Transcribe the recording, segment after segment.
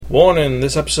Warning,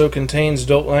 this episode contains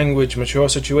adult language, mature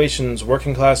situations,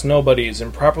 working-class nobodies,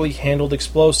 improperly handled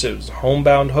explosives,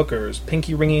 homebound hookers,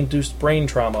 pinky ring-induced brain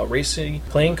trauma, racing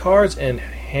playing cards, and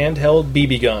handheld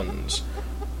BB guns.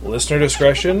 Listener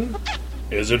discretion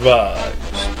is advised.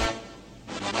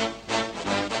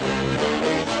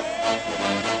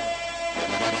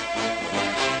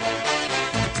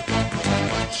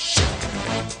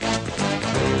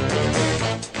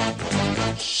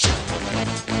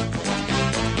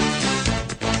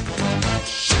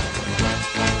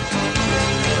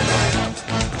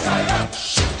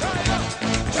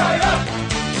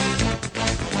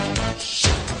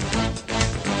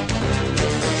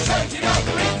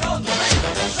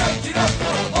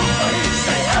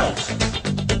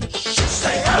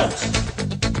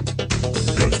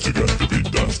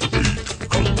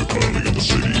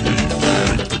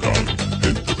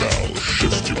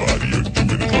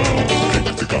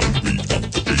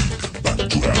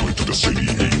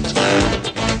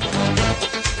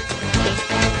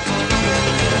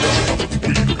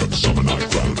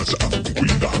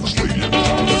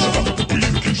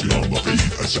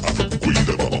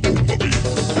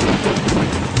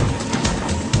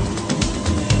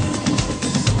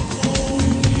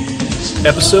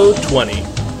 Episode 20.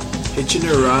 Hitching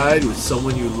a ride with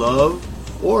someone you love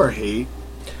or hate.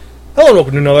 Hello and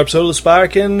welcome to another episode of the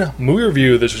Spirekin Movie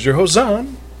Review. This is your host,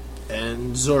 Zahn.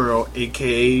 And Zorro,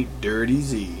 a.k.a. Dirty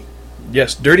Z.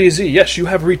 Yes, Dirty Z. Yes, you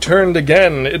have returned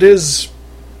again. It has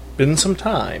been some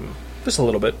time. Just a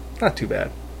little bit. Not too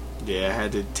bad. Yeah, I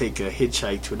had to take a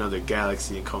hitchhike to another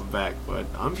galaxy and come back, but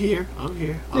I'm here. I'll make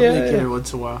it every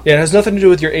once in a while. Yeah, it has nothing to do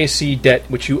with your AC debt,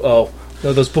 which you owe. You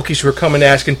know, those bookies who are coming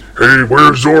asking, "Hey,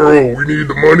 where's Zorro? We need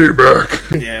the money back."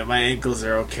 Yeah, my ankles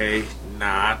are okay.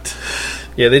 Not.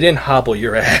 Yeah, they didn't hobble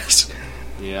your ass.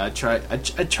 Yeah, I try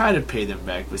to pay them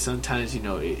back, but sometimes, you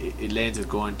know, it lands up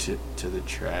going to the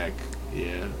track.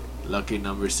 Yeah. Lucky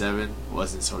number 7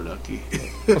 wasn't so lucky.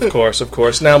 Of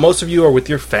course. Now, most of you are with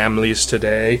your families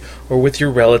today, or with your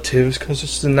relatives, because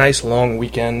it's a nice long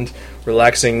weekend,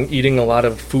 relaxing, eating a lot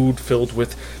of food filled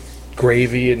with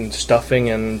gravy and stuffing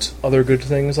and other good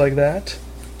things like that.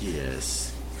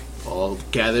 Yes. All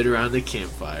gathered around the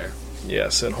campfire.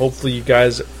 Yes, and hopefully you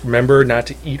guys remember not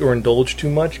to eat or indulge too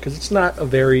much, because it's not a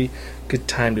very good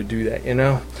time to do that, you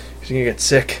know? Because you're going to get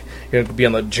sick. You're going to be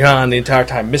on the john the entire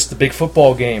time, miss the big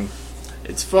football game.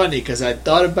 It's funny, because I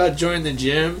thought about joining the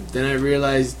gym, then I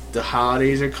realized the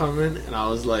holidays are coming, and I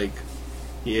was like,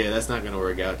 yeah, that's not going to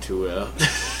work out too well.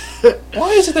 Why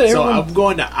is it that So everyone... I'm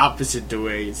going the opposite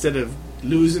way. Instead of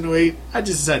losing weight, I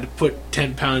just decided to put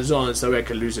 10 pounds on so I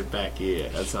could lose it back. Yeah,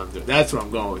 that's what I'm doing. That's what I'm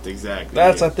going with, exactly.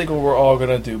 That's, yeah. I think, what we're all going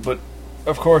to do, but...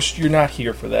 Of course, you're not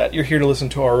here for that. You're here to listen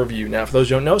to our review. Now, for those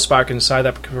who don't know, Spirekin is a site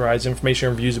that provides information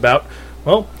and reviews about,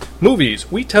 well,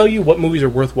 movies. We tell you what movies are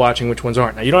worth watching, which ones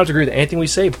aren't. Now, you don't have to agree with anything we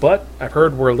say, but I've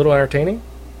heard we're a little entertaining.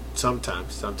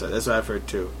 Sometimes. That's what I've heard,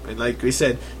 too. And like we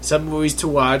said, some movies to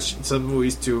watch, and some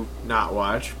movies to not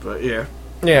watch, but yeah.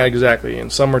 Yeah, exactly.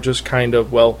 And some are just kind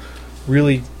of, well,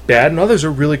 really bad, and others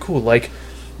are really cool. Like,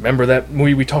 remember that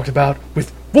movie we talked about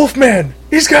with Wolfman?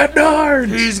 He's got nards!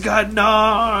 He's got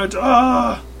nards!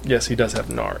 Ah! Yes, he does have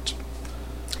nards.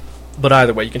 But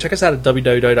either way, you can check us out at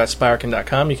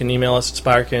www.spirekin.com. You can email us at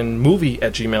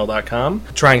spirekinmovie@gmail.com.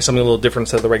 Trying something a little different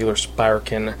instead of the regular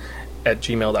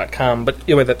spirekin@gmail.com. But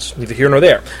anyway, that's neither here nor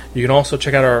there. You can also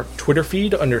check out our Twitter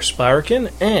feed under Spirekin.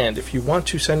 And if you want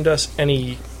to send us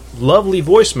any lovely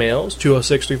voicemails,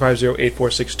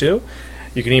 206-350-8462.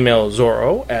 You can email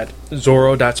Zorro at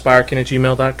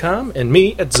zorro.spirekin@gmail.com and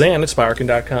me at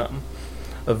zan@spirekin.com.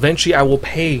 Eventually, I will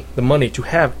pay the money to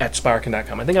have at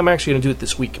spirekin.com. I think I'm actually going to do it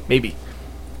this week. Maybe.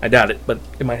 I doubt it, but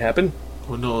it might happen.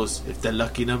 Who knows? If the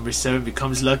lucky number 7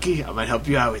 becomes lucky, I might help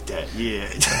you out with that. Yeah.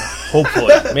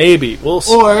 Hopefully. Maybe. We'll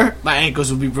see. Or my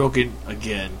ankles will be broken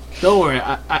again. Don't worry.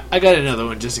 I got another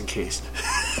one just in case.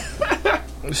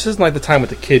 This isn't like the time with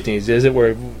the kidneys, is it?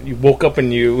 Where you woke up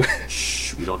and you...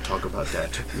 Shh, we don't talk about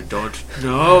that. We don't.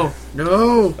 No.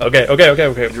 Okay.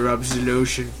 It rubs the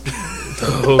lotion.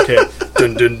 Okay.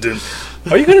 Dun, dun, dun.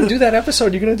 Are you going to do that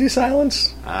episode? Are you going to do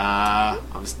silence?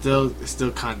 I'm still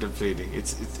contemplating.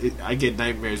 I get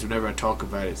nightmares whenever I talk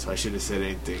about it, so I shouldn't have said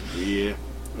anything. Yeah.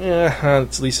 Yeah,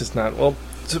 at least it's not. Well,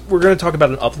 so we're going to talk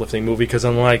about an uplifting movie, because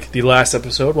unlike the last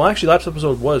episode... Well, actually, last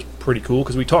episode was pretty cool,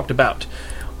 because we talked about...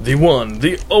 The one,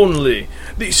 the only,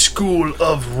 the School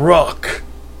of Rock.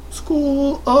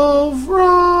 School of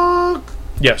Rock!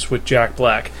 Yes, with Jack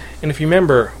Black. And if you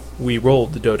remember, we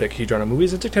rolled the dodecahedron of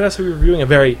movies and dictated us to be reviewing a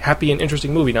very happy and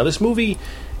interesting movie. Now, this movie,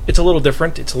 it's a little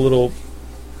different. It's a little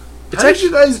It's How did actually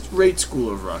you guys rate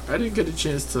School of Rock? I didn't get a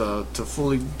chance to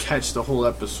fully catch the whole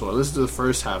episode. I listened to the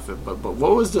first half of it, but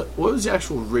what was the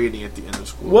actual rating at the end of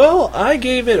School? well. I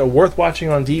gave it a worth watching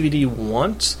on DVD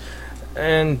once,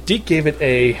 and Deke gave it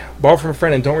a borrow from a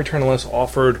friend and don't return unless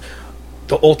offered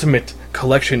the ultimate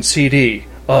collection CD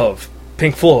of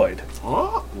Pink Floyd.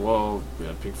 Oh, well,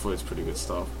 yeah, Pink Floyd's pretty good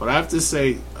stuff. But I have to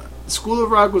say, School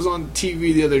of Rock was on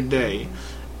TV the other day,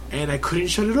 and I couldn't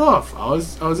shut it off.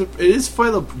 It is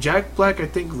funny. Look, Jack Black, I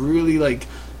think, really like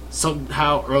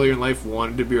somehow earlier in life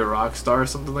wanted to be a rock star or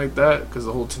something like that, because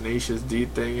the whole Tenacious D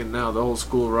thing, and now the whole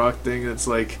School of Rock thing. It's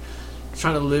like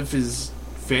trying to live his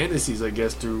fantasies, I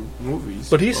guess, through movies.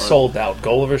 But he's sold out.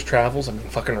 Gulliver's Travels, I mean,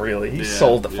 fucking really. He's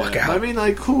sold the fuck out. I mean,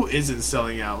 like, who isn't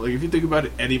selling out? Like, if you think about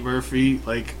it, Eddie Murphy,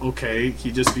 like, okay, he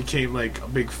just became, like, a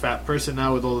big fat person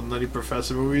now with all the Nutty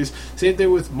Professor movies. Same thing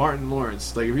with Martin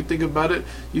Lawrence. Like, if you think about it,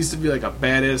 he used to be, like, a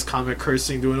badass comic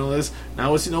cursing, doing all this.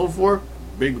 Now what's he known for?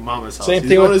 Big Mama's House. Same He's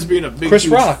thing known with as being a big, Chris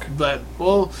huge, Rock. But,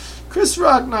 well, Chris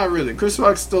Rock, not really. Chris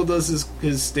Rock still does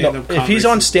his stand-up No, if he's on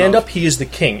comics and stand-up, stuff. he is the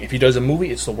king. If he does a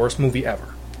movie, it's the worst movie ever.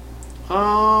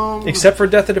 Except for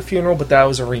Death at a Funeral, but that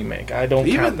was a remake. I don't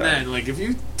even count that. then, like, if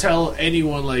you tell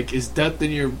anyone, like, is Death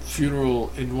in Your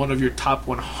Funeral in one of your top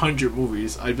 100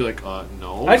 movies, I'd be like,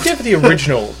 no. I'd give it the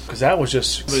original, because that was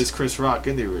just... But it's Chris Rock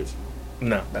in the original.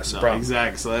 No, that's the No, problem.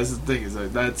 exactly. So that's the thing, is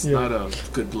like, that's Yeah. not a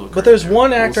good look. But there's right there.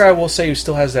 one actor We'll I will say who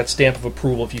still has that stamp of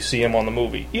approval if you see him on the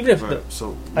movie. Even if see. Right,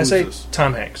 so I who's say this?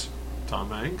 Tom Hanks. Tom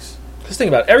Hanks. Because think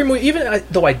about it, every movie,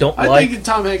 though I don't I like... think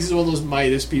Tom Hanks is one of those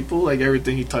Midas people. Like,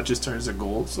 everything he touches turns to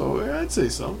gold. So yeah, I'd say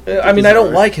so. I mean, I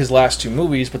don't like his last two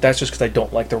movies, but that's just because I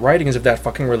don't like the writings of that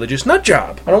fucking religious nut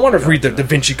job. I don't want to read the Da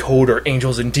Vinci Code or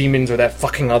Angels and Demons or that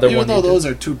fucking other Even one. though those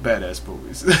are two badass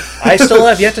movies. I still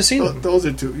have yet to see them. Those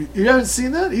are two. You haven't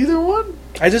seen that? Either one?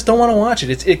 I just don't want to watch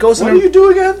it. It goes What in do you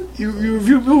do again? You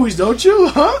review movies, don't you?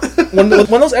 Huh? when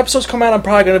those episodes come out, I'm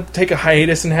probably going to take a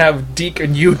hiatus and have Deke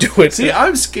and you do it. See,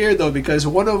 I'm scared though, because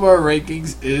one of our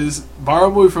rankings is borrow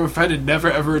a movie from a friend and never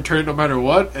ever return no matter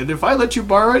what. And if I let you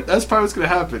borrow it, that's probably what's going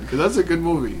to happen, because that's a good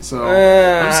movie. So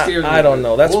I'm scared. I don't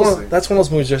know. That's We'll one. see. That's one of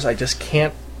those movies I just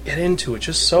can't get into. It's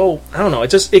just so I don't know.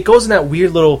 It goes in that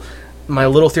weird little. My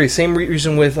little theory. Same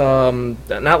reason with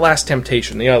not Last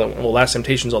Temptation, the other one. Well, Last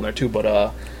Temptation's on there too,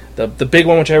 but the big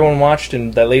one which everyone watched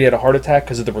and that lady had a heart attack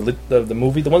because of the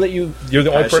movie. The one that you're the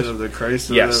only Passion person. of the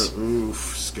Christ. or Yes. whatever.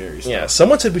 Oof, scary stuff. Yeah,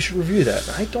 someone said we should review that.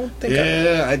 I don't think.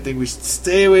 I think we should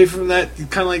stay away from that.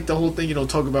 Kind of like the whole thing,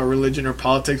 talk about religion or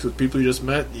politics with people you just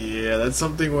met. Yeah, that's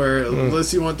something where,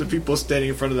 unless you want the people standing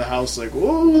in front of the house like,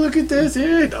 whoa, look at this.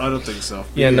 Yeah, no, I don't think so.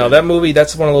 No, that movie,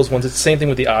 that's one of those ones. It's the same thing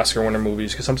with the Oscar winner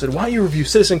movies. Because some said, why don't you review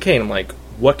Citizen Kane? I'm like,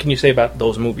 what can you say about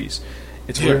those movies?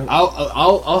 It's Here, weird.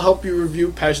 I'll help you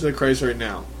review Passion of the Christ right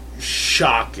now.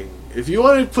 Shocking. If you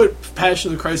want to put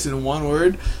Passion of the Christ in one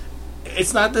word,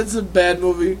 it's not that it's a bad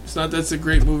movie. It's not that it's a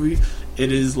great movie.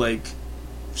 It is, like,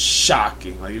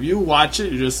 shocking. Like, if you watch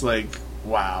it, you're just like,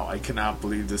 wow, I cannot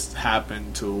believe this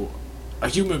happened to a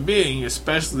human being,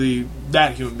 especially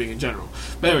that human being in general.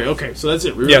 But anyway, okay, so that's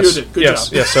it. We reviewed it. Good job.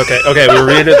 Yes, okay. We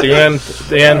reviewed it at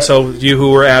the end, so you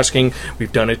who were asking,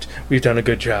 we've done it. We've done a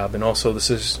good job. And also,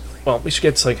 this is, well, we should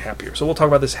get something happier. So we'll talk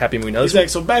about this happy movie. Now, this Exactly.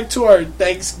 So back to our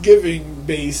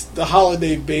Thanksgiving-based, the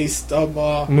holiday-based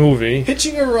movie,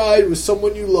 hitching a ride with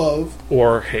someone you love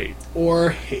or hate. or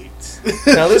hate.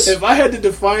 Now, this... If I had to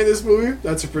define this movie,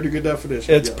 that's a pretty good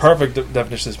definition. It's yes. perfect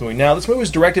definition of this movie. Now, this movie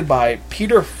was directed by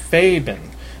Peter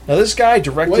Fabian. Now, this guy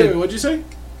directed... Wait, what'd you say?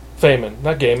 Fabian,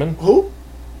 not Gaiman. Who?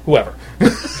 Whoever.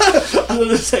 I was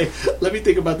gonna say, let me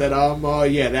think about that.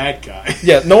 Yeah, that guy.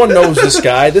 Yeah, no one knows this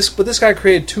guy. But this guy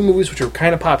created two movies which are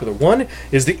kind of popular. One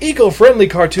is the eco-friendly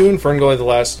cartoon Ferngully the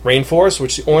Last Rainforest,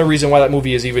 which the only reason why that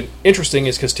movie is even interesting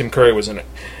is because Tim Curry was in it.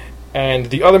 And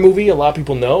the other movie, a lot of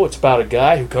people know, it's about a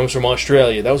guy who comes from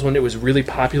Australia. That was when it was really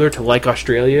popular to like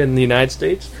Australia in the United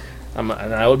States. And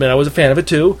I'll admit I was a fan of it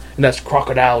too. And that's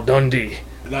Crocodile Dundee.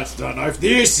 That's the knife.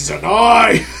 This is a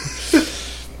knife.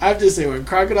 I have to say, when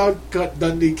Crocodile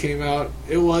Dundee came out,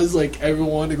 it was like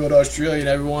everyone wanted to go to Australia and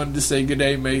everyone wanted to say good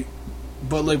day, mate.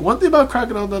 But like one thing about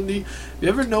Crocodile Dundee, you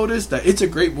ever notice that it's a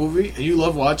great movie and you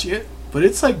love watching it, but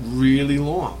it's like really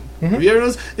long. Mm-hmm. Have you ever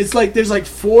noticed? It's like there's like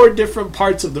 4 different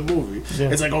parts of the movie.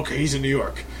 Yeah. It's like, okay, he's in New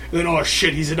York. And then, oh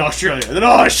shit, he's in Australia. And then,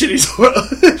 oh shit, he's...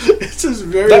 It's just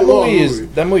very That long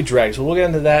that movie drags. So we'll get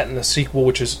into that in the sequel,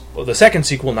 which is the second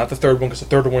sequel, not the third one, because the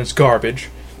third one is garbage.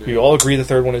 We all agree the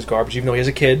third one is garbage, even though he has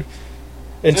a kid.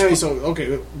 And Anyway, so,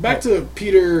 okay, back to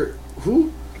Peter...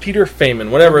 Who? Peter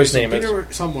Feynman, whatever his name is. Peter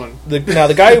someone. Now,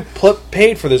 the guy who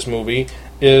paid for this movie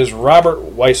is Robert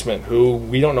Weissman, who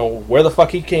we don't know where the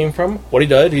fuck he came from, what he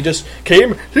did. He just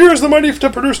came, here's the money to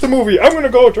produce the movie. I'm going to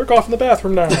go jerk off in the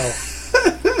bathroom now.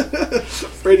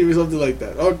 Brady was something like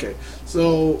that. Okay.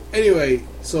 So, anyway,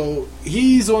 so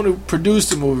he's the one who produced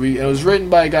the movie, and it was written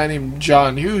by a guy named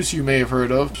John Hughes, you may have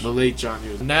heard of, the late John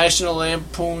Hughes. National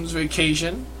Lampoon's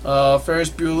Vacation, Ferris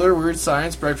Bueller, Weird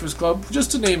Science, Breakfast Club,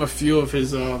 just to name a few of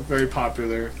his very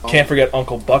popular... Can't forget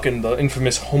Uncle Buck in the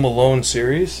infamous Home Alone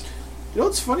series. You know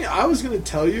what's funny? I was going to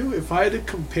tell you, if I had to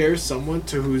compare someone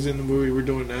to who's in the movie we're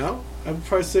doing now, I would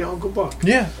probably say Uncle Buck.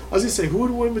 Yeah. I was going to say, who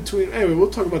would win between... Anyway, we'll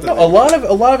talk about that No,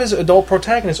 a lot of his adult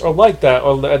protagonists are like that,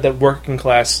 or that working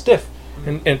class stiff,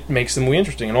 and it makes the movie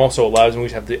interesting, and also allows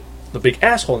movies to have the big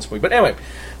asshole in this movie. But anyway,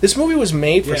 this movie was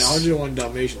made for... Yeah, 101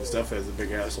 Dalmatians stuff has a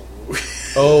big asshole in the movie.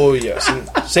 Oh, yes. And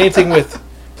same thing with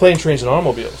Planes, Trains, and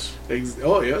Automobiles.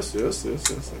 Oh, yes.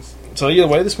 So either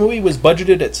way, this movie was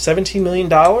budgeted at $17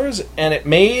 million, and it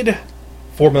made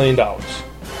 $4 million.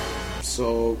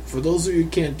 So, for those of you who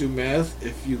can't do math,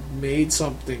 if you made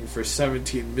something for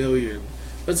 $17 million,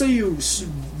 let's say you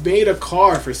made a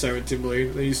car for $17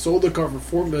 million, then you sold the car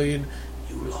for $4 million,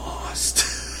 you lost.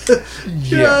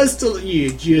 Just a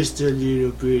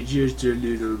little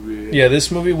bit. Yeah,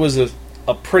 this movie was a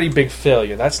pretty big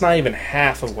failure. That's not even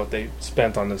half of what they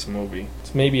spent on this movie.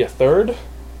 It's maybe a third.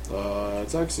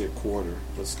 It's actually a quarter,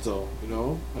 but still,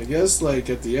 I guess like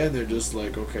at the end they're just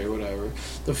like, okay, whatever.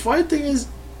 The funny thing is,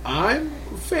 I'm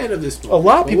a fan of this movie. A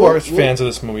lot of people are fans of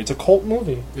this movie. It's a cult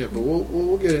movie. Yeah, but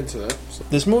we'll get into that. So.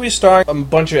 This movie stars a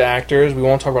bunch of actors. We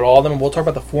won't talk about all of them. We'll talk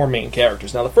about the four main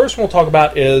characters. Now, the first one we'll talk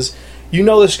about is, you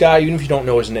know this guy even if you don't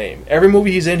know his name. Every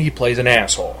movie he's in, he plays an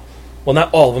asshole. Well,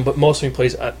 not all of them, but most of them he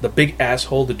plays the big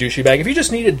asshole, the douchey bag. If you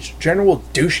just need a general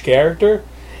douche character,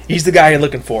 he's the guy you're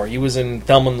looking for. He was in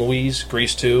Thelma and Louise,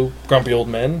 Grease 2, Grumpy Old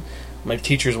Men, My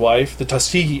Teacher's Wife, The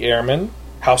Tuskegee Airmen,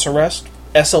 House Arrest,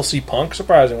 SLC Punk,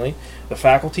 surprisingly, The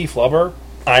Faculty, Flubber,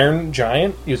 Iron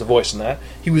Giant. He was a voice in that.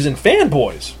 He was in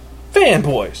Fanboys. And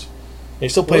he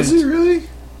still plays. Was he really?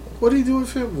 What did he do in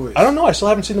Fanboys? I don't know. I still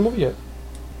haven't seen the movie yet.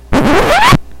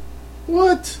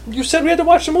 What? You said we had to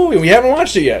watch the movie. We haven't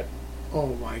watched it yet. Oh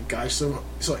my gosh! So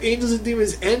Angels and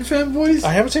Demons and Fanboys?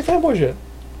 I haven't seen Fanboys yet.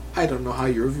 I don't know how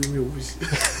you review movies.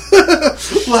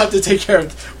 We'll have to take care of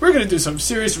it. We're going to do some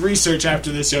serious research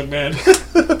after this, young man.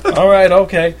 All right,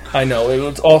 okay. I know.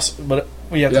 It's also, but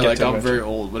we have to get to it. I'm very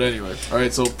old, but anyway. All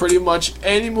right, so pretty much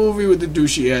any movie with a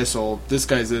douchey asshole, this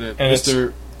guy's in it. And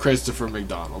Mr. Christopher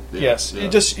McDonald. Yeah, yes.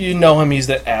 Yeah. You know him. He's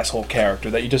that asshole character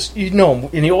that you know him.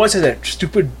 And he always has that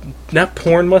stupid, not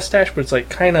porn mustache, but it's like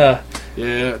kind of...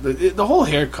 Yeah, the whole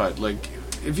haircut. Like,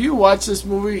 if you watch this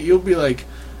movie, you'll be like...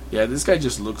 Yeah, this guy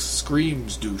just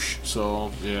screams douche.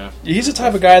 So, yeah. He's the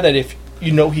type of guy that if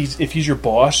he's your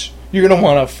boss, you're going to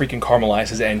want to freaking caramelize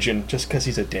his engine just because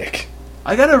he's a dick.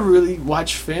 I got to really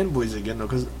watch Fanboys again, though,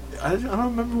 because I don't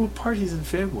remember what part he's in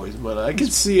Fanboys, but I can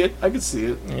see it.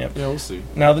 Yep. Yeah, we'll see.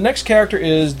 Now, the next character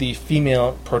is the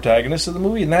female protagonist of the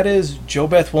movie, and that is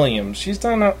JoBeth Williams. She's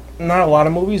done not a lot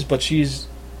of movies, but she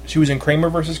was in Kramer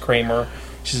vs. Kramer.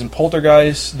 She's in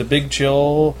Poltergeist, The Big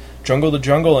Chill, Jungle to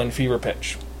Jungle, and Fever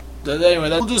Pitch. Anyway,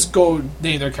 we'll just go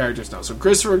name their characters now. So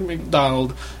Christopher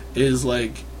McDonald is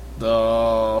like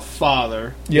the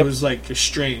father. Yep. Who's like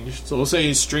estranged. So we'll say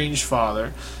estranged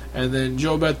father. And then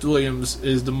JoBeth Williams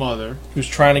is the mother. Who's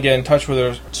trying to get in touch with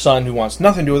her son who wants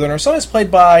nothing to do with her. And her son is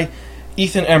played by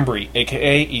Ethan Embry,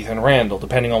 a.k.a. Ethan Randall,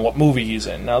 depending on what movie he's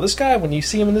in. Now, this guy, when you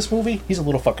see him in this movie, he's a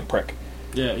little fucking prick.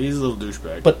 Yeah, he's a little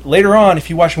douchebag. But later on, if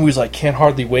you watch movies like Can't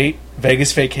Hardly Wait,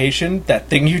 Vegas Vacation, That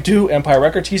Thing You Do, Empire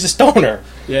Records, he's a stoner.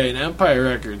 Yeah, in Empire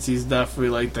Records, he's definitely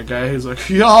like the guy who's like,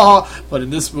 yeah. But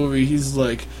in this movie, he's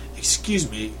like, excuse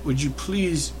me, would you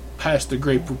please pass the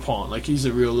Grey Poupon? Like, he's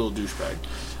a real little douchebag.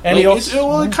 And like, he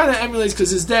also, it kind of emulates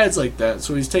because his dad's like that,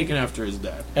 so he's taken after his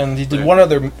dad. And he did one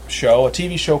other show, a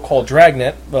TV show called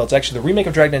Dragnet. Well, it's actually the remake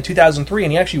of Dragnet in 2003,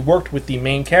 and he actually worked with the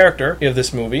main character of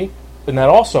this movie. And that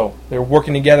also, they were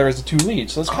working together as the two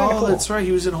leads, so that's kind of cool. Oh, that's right.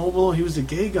 He was in Home Alone. He was the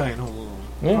gay guy in Home Alone.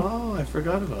 Yeah. Oh, I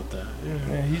forgot about that.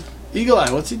 Yeah. Yeah, Eagle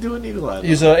Eye. What's he doing, Eagle Eye?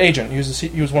 He's an agent.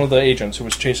 He was one of the agents who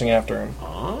was chasing after him.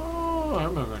 Oh, I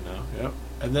remember now. Yep.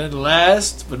 And then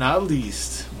last but not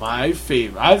least, my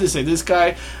favorite. I have to say, this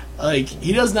guy, like,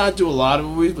 he does not do a lot of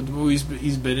movies, but the movies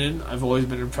he's been in, I've always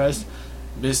been impressed.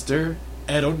 Mr.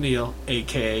 Ed O'Neill,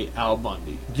 a.k.a. Al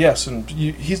Bundy. Yes, and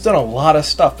he's done a lot of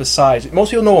stuff besides...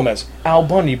 Most people know him as Al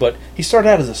Bundy, but he started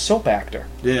out as a soap actor.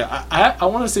 Yeah, I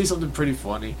want to say something pretty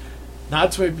funny.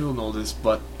 Not too many people know this,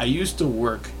 but I used to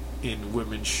work in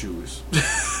women's shoes.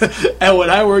 And when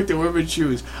I worked in women's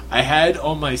shoes, I had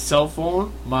on my cell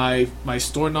phone my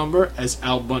store number as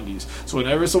Al Bundy's. So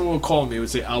whenever someone would call me, it would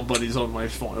say Al Bundy's on my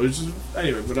phone. It was just,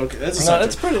 anyway, but okay, that's a No,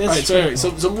 that's pretty. Alright, so anyway,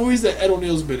 some movies that Ed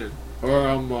O'Neill's been in.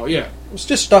 Or, yeah. It's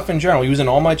just stuff in general. He was in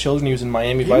All My Children. He was in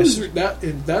Miami Vice. He was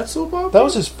in that soap opera? That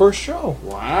was his first show.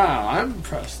 Wow, I'm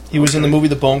impressed. He was in the movie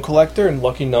The Bone Collector and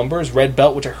Lucky Numbers, Red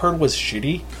Belt, which I heard was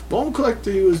shitty. Bone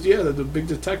Collector, he was, the big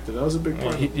detective. That was a big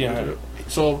part. Yeah.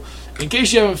 So, in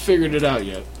case you haven't figured it out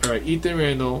yet, alright, Ethan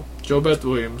Randall, Joe Beth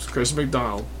Williams, Chris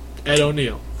McDonald, Ed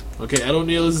O'Neill. Okay, Ed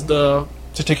O'Neill is the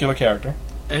Particular character.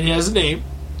 And he has a name.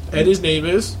 And his name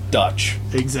is? Dutch.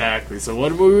 Exactly. So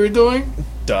what movie we're doing?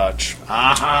 Dutch.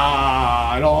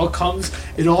 Aha! It all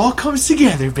comes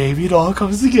together, baby. It all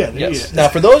comes together. Yes. Now,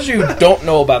 for those of you who don't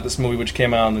know about this movie, which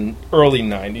came out in the early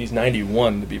 90s,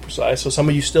 91 to be precise, so some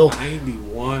of you still...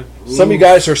 91. Some of you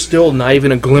guys are still not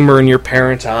even a glimmer in your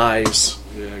parents' eyes.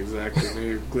 Yeah, exactly.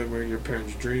 Maybe a glimmer in your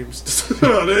parents' dreams. That's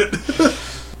about it.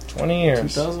 20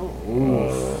 years. 2000?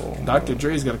 Ooh. Dr.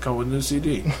 Dre's got to come with a new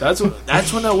CD. That's when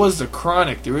that was the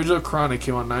Chronic. The original Chronic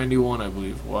came out in 91, I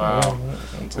believe. Wow.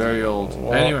 Very old.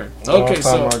 Anyway. Okay,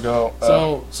 so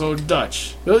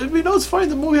Dutch. It's funny,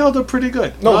 the movie held up pretty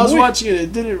good. No, when I was watching it,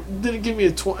 it didn't give me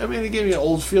it gave me an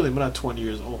old feeling, but not 20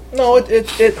 years old. No,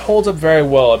 it holds up very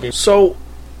well. I mean, so,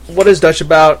 what is Dutch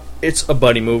about? It's a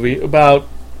buddy movie about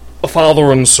a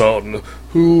father and son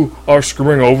who are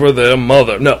screwing over their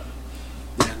mother. No.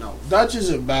 Dutch is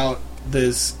about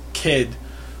this kid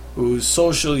who's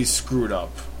socially screwed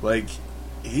up. Like,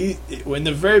 in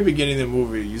the very beginning of the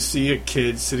movie, you see a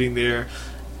kid sitting there,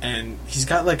 and he's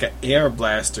got like an air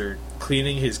blaster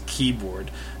cleaning his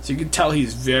keyboard. So you can tell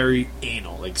he's very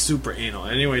anal, like super anal.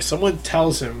 Anyway, someone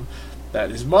tells him that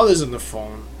his mother's on the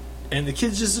phone, and the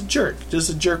kid's just a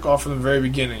jerk off from the very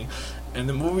beginning. And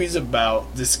the movie's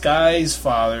about this guy's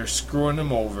father screwing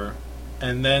him over.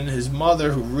 And then his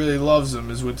mother, who really loves him,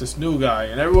 is with this new guy.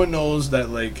 And everyone knows that,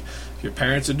 like, if your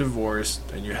parents are divorced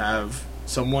and you have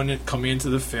someone coming into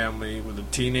the family with a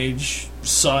teenage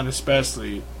son,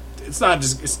 especially, it's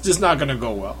just not going to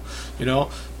go well, you know.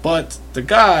 But the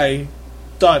guy,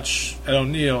 Dutch, Ed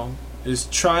O'Neill, is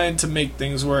trying to make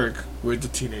things work with the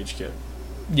teenage kid.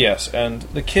 Yes, and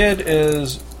the kid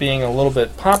is being a little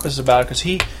bit pompous about it because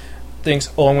he thinks,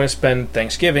 I'm going to spend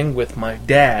Thanksgiving with my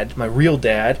dad, my real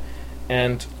dad.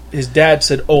 And his dad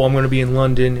said, I'm going to be in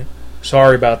London.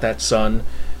 Sorry about that, son.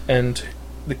 And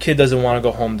the kid doesn't want to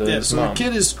go home to his mom. So the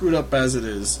kid is screwed up as it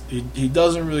is. He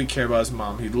doesn't really care about his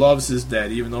mom. He loves his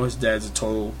dad, even though his dad's a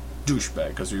total douchebag.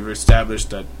 Because we've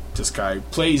established that this guy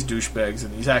plays douchebags,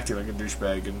 and he's acting like a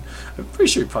douchebag. And I'm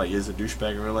pretty sure he probably is a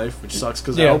douchebag in real life, which sucks.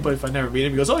 Because I hope if I never meet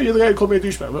him, he goes, you're the guy who called me a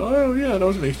douchebag. Well, oh, yeah, that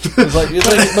was me.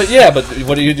 but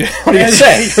what do you do? What do you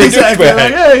say? Exactly.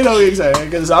 Exactly.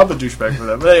 Because I'm a douchebag for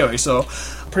that. But anyway, so...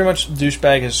 Pretty much, the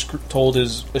douchebag has told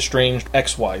his estranged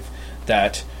ex-wife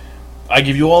that I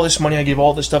give you all this money, I give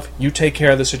all this stuff, you take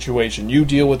care of the situation, you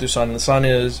deal with your son. And the son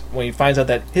is, when he finds out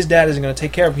that his dad isn't going to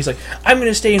take care of him, he's like, I'm going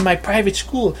to stay in my private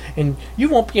school, and you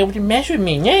won't be able to mess with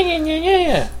me.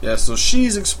 Yeah, so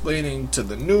she's explaining to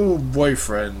the new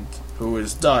boyfriend, who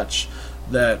is Dutch,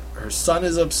 that her son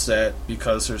is upset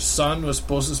because her son was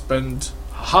supposed to spend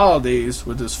holidays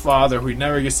with his father, who he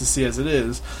never gets to see as it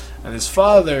is, and his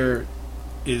father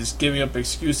is giving up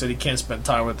excuse that he can't spend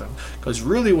time with him. Because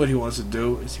really what he wants to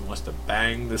do is he wants to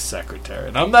bang the secretary.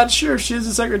 And I'm not sure if she's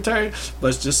the secretary, but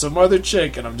it's just some other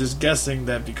chick, and I'm just guessing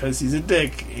that because he's a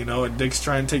dick, and Dick's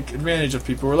trying to take advantage of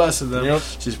people who are less than them,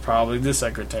 she's probably the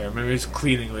secretary. Maybe it's a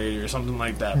cleaning lady or something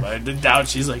like that. But I doubt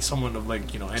she's like someone of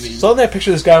like, any... So then I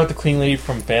picture this guy with the clean lady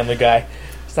from Family Guy.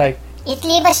 It's like... It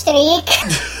leave a streak.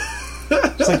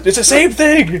 It's like, it's the same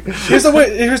thing. Here's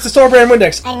the store brand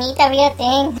Windex. I need a real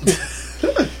thing.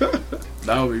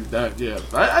 That would be that. Yeah,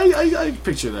 I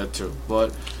picture that too.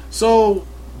 But so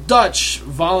Dutch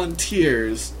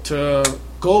volunteers to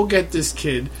go get this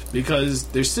kid because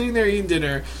they're sitting there eating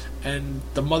dinner, and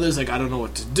the mother's like, I don't know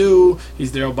what to do.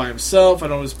 He's there all by himself. I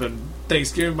don't want to spend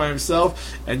Thanksgiving by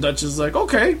himself. And Dutch is like,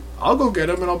 okay, I'll go get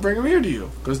him and I'll bring him here to you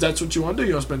because that's what you want to do.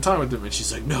 You want to spend time with him. And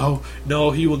she's like, no,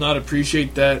 he will not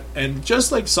appreciate that. And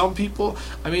just like some people,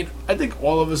 I think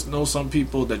all of us know some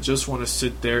people that just want to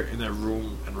sit there in their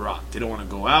room and rot. They don't want to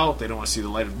go out. They don't want to see the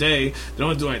light of day. They don't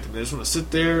want to do anything. They just want to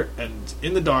sit there and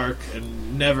in the dark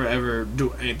and never ever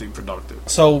do anything productive.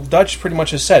 So Dutch pretty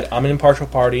much has said, I'm an impartial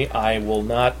party. I will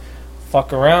not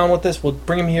fuck around with this. We'll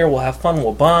bring him here. We'll have fun.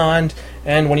 We'll bond.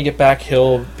 And when you get back,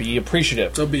 he'll be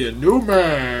appreciative. So be a new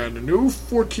man, a new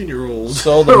 14-year-old.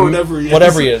 So whatever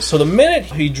he is. So the minute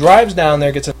he drives down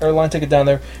there, gets an airline ticket down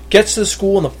there, gets to the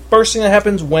school, and the first thing that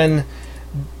happens when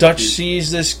Dutch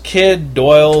sees this kid,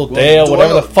 Doyle, Dale,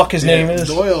 whatever the fuck his name is.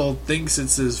 Doyle thinks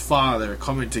it's his father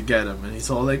coming to get him, and he's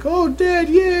all like, "Oh, Dad,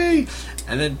 yay!"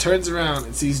 And then turns around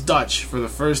and sees Dutch for the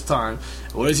first time.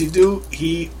 And what does he do?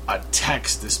 He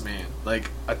attacks this man,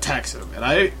 attacks him. And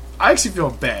I actually feel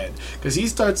bad because he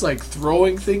starts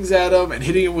throwing things at him and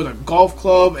hitting him with a golf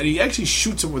club, and he actually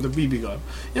shoots him with a BB gun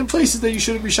in places that you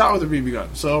shouldn't be shot with a BB gun.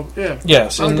 So yeah,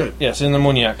 yes, not good. Yes, in the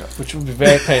muñeca, which would be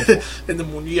very painful. In the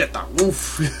muñeca,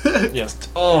 oof. Yes.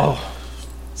 Oh.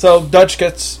 So Dutch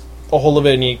gets a hold of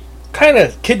it, and he kind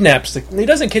of kidnaps he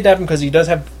doesn't kidnap him because he does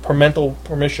have parental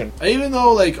permission. Even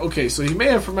though, okay, so he may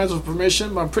have parental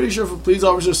permission, but I'm pretty sure if a police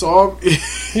officer saw him,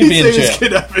 he'd be in jail.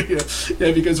 Kidnapping him.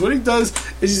 Yeah, because what he does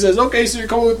is he says, "Okay, so you're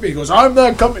coming with me." He goes, "I'm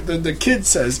not coming." The kid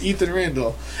says, Ethan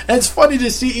Randall. And it's funny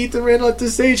to see Ethan Randall at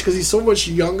this age because he's so much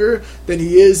younger than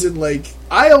he is in,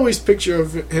 I always picture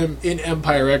of him in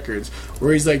Empire Records,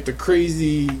 where he's the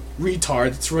crazy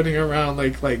retard that's running around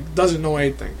doesn't know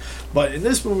anything. But in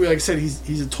this movie, like I said,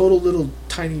 he's a total little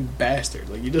tiny bastard.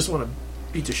 You just want to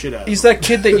beat the shit out of him. He's that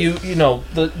kid that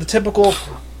the typical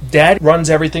dad runs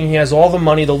everything. He has all the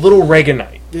money. The little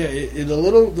Reaganite. Yeah, the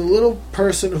little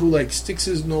person who sticks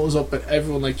his nose up at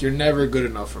everyone. You're never good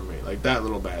enough for me. That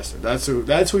little bastard.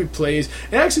 That's who he plays.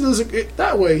 And actually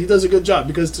that way he does a good job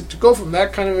because to go from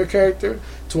that kind of a character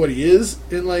to what he is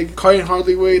in Can't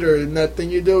Hardly Wait or in That Thing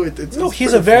You Do,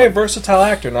 he's a very versatile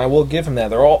actor, and I will give him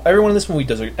that. Everyone in this movie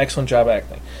does an excellent job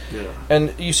acting. Yeah,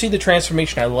 and you see the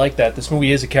transformation. I like that. This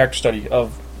movie is a character study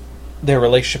of their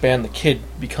relationship and the kid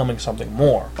becoming something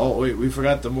more. Oh, wait, we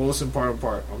forgot the most important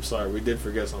part. I'm sorry, we did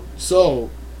forget something. So,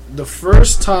 the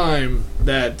first time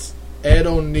that Ed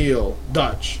O'Neill,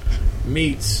 Dutch,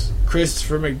 meets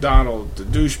Christopher McDonald, the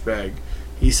douchebag,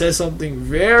 he says something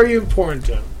very important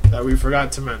to him that we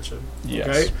forgot to mention. Yes.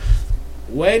 Okay?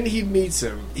 When he meets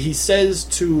him, he says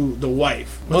to the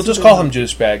wife... We'll just call him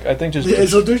douchebag. I think just... Yeah,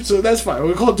 so that's fine.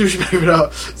 We'll call douchebag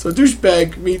now. So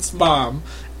douchebag meets mom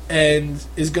and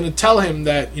is going to tell him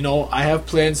that, I have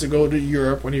plans to go to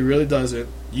Europe when he really doesn't.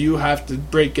 You have to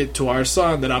break it to our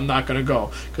son that I'm not going to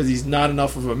go. Because he's not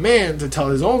enough of a man to tell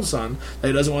his own son that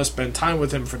he doesn't want to spend time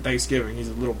with him for Thanksgiving. He's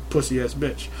a little pussy-ass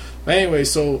bitch. But anyway,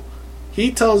 so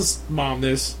he tells mom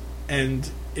this, and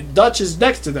Dutch is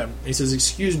next to them. He says,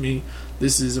 "Excuse me,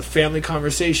 this is a family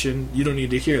conversation. You don't need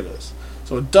to hear this."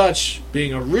 So Dutch,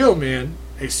 being a real man,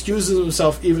 excuses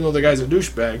himself even though the guy's a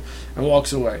douchebag and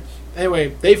walks away.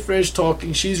 Anyway, they finish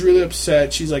talking. She's really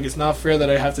upset. She's like, "It's not fair that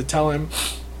I have to tell him."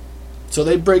 So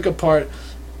they break apart,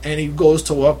 and he goes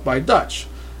to walk by Dutch.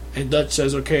 And Dutch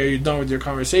says, "Okay, are you done with your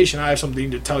conversation? I have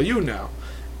something to tell you now."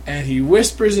 And he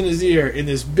whispers in his ear in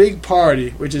this big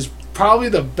party, which is probably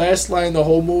the best line in the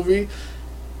whole movie.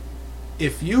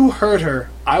 "If you hurt her,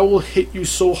 I will hit you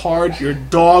so hard your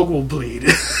dog will bleed."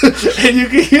 And you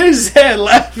can hear his head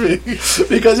laughing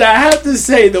because I have to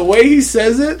say the way he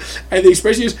says it and the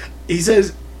expression he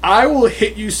says, "I will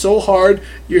hit you so hard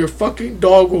your fucking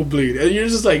dog will bleed," and you're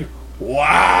just like,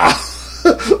 wow.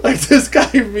 This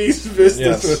guy means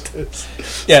business with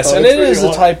this. Yes, and it is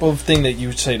the type of thing that you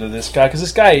would say to this guy, because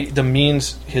this guy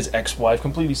demeans his ex-wife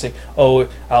completely, saying, "Oh,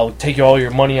 I'll take all your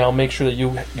money, I'll make sure that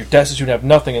you're destitute, have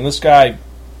nothing," and this guy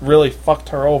really fucked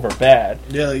her over bad.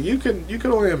 Yeah, you can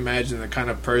only imagine the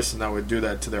kind of person that would do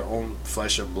that to their own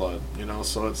flesh and blood,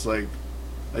 so it's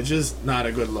it's just not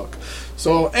a good look.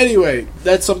 So anyway,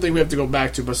 that's something we have to go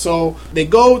back to. But so they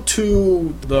go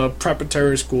to the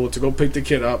preparatory school to go pick the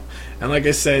kid up. And like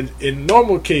I said, in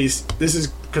normal case, this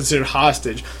is considered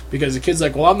hostage because the kid's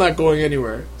like, "Well, I'm not going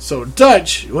anywhere." So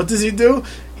Dutch, what does he do?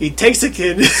 He takes the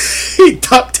kid, he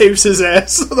duct tapes his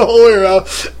ass the whole way around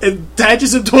and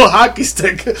attaches him to a hockey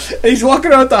stick. And he's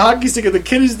walking around with the hockey stick and the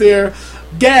kid is there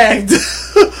gagged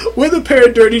with a pair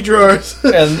of dirty drawers.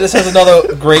 And this has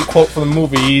another great quote from the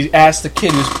movie. He asked the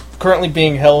kid who's currently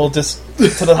being held just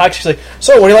to the hockey stick,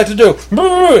 "So, what do you like to do?"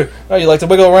 "Oh, you like to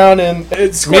wiggle around and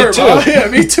squirt." Me too. Yeah,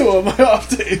 me too on my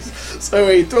off days. So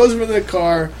anyway, he throws him in the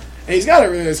car, and he's got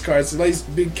it in his car. It's a nice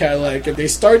big Cadillac, and they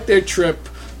start their trip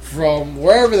from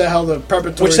wherever the hell the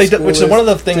preparatory school which is one of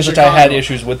the things which I had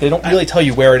issues with. They don't really tell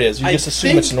you where it is. You just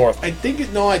assume it's north. I think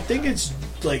it's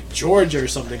Georgia or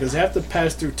something because they have to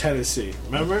pass through Tennessee.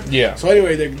 Remember? Yeah. So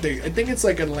anyway, I think it's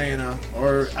Atlanta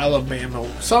or Alabama,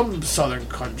 some southern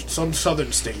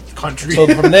state country. So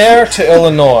from there to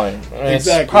Illinois,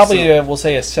 exactly. It's probably we'll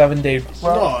say a 7-day.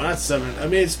 No, not 7. I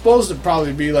mean, it's supposed to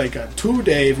probably be a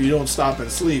 2-day if you don't stop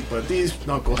and sleep. But these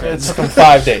knuckleheads, it took them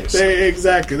 5 days.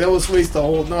 Exactly. They will waste the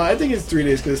whole. No, I think it's 3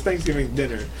 days because it's Thanksgiving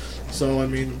dinner. So I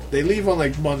mean, they leave on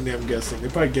Monday. I'm guessing they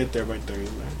probably get there by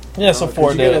Thursday. Yeah, so 4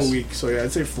 'cause you get days. a week, so yeah,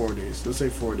 I'd say 4 days. Let's say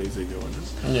 4 days they're doing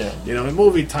it. Yeah. You know, in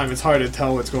movie time, it's hard to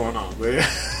tell what's going on. But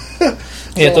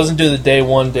Yeah, it doesn't do the day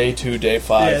 1, day 2, day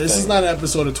 5. Yeah, this thing. is not an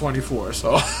episode of 24,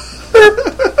 so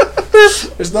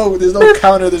there's no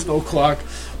counter, there's no clock.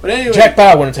 But anyway, Jack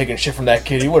Bauer wouldn't have taken shit from that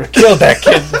kid. He would have killed that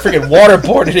kid. Freaking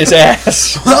waterboarded his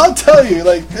ass. I'll tell you,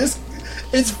 like this.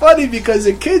 It's funny because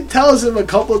the kid tells him a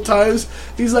couple of times,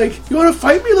 he's like, "You want to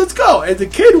fight me? Let's go!" And the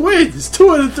kid wins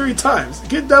 2 out of 3 times. The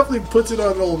kid definitely puts it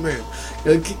on an old man.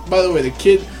 By the way, the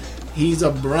kid, he's a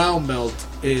brown belt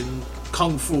in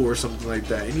Kung Fu or something like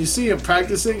that. And you see him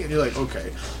practicing, and you're like,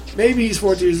 okay, maybe he's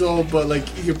 14 years old, but like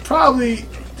you could probably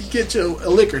get you a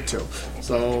lick or two.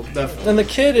 So definitely. And the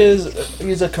kid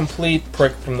he's a complete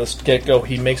prick from the get-go.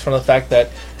 He makes fun of the fact that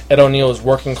Ed O'Neill is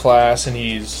working class and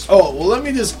he's... Oh, well, let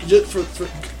me just for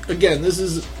again,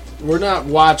 we're not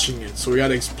watching it, so we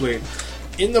gotta explain.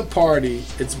 In the party,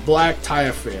 it's black tie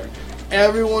affair.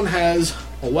 Everyone has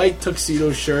a white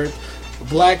tuxedo shirt, a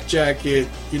black jacket,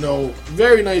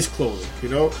 very nice clothing,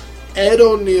 Ed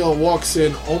O'Neill walks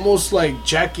in almost like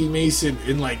Jackie Mason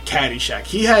in like Caddyshack.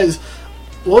 He has,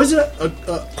 what was it?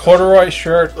 A corduroy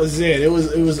shirt. Was it? It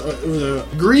was a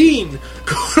green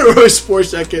corduroy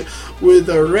sports jacket with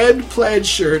a red plaid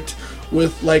shirt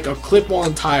with like a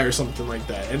clip-on tie or something like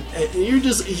that, and he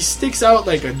sticks out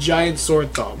like a giant sore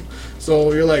thumb.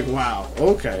 So you're like, wow,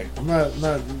 okay, I'm not.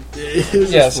 It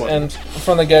was Yes, just funny. and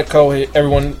from the get-go,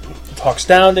 everyone talks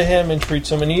down to him and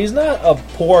treats him, and he's not a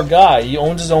poor guy. He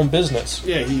owns his own business.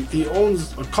 Yeah, he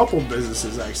owns a couple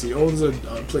businesses, actually. He owns a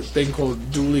thing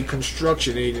called Dooley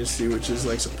Construction Agency, which is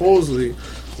like supposedly,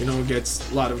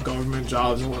 gets a lot of government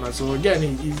jobs and whatnot. So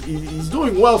again, he's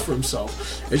doing well for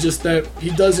himself. It's just that he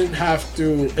doesn't have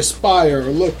to aspire or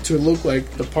look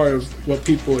like the part of what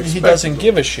people expect. He doesn't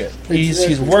give a shit. He's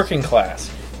Exactly. working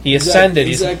class. He ascended.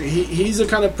 Exactly. He's the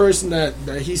kind of person that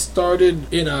he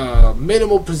started in a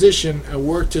minimal position and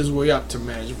worked his way up to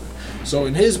management. So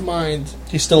in his mind,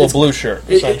 He's still a blue shirt,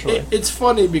 essentially. it's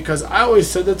funny because I always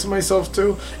said that to myself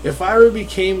too. If I ever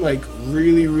became like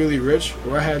really, really rich,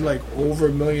 or I had like over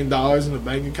 $1 million in the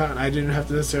bank account, and I didn't have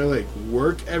to necessarily like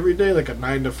work every day like a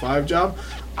 9-to-5 job,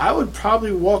 I would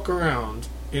probably walk around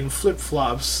in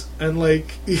flip-flops and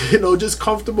like just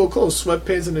comfortable clothes,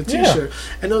 sweatpants and a t-shirt.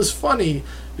 And it was funny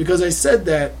because I said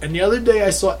that, and the other day I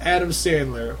saw Adam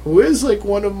Sandler, who is like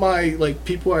one of my like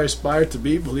people I aspire to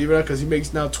be, believe it or not, because he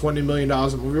makes now $20 million a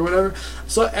movie or whatever. I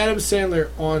saw Adam Sandler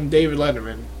on David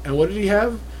Letterman, and what did he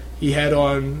have? He had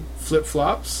on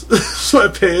flip-flops,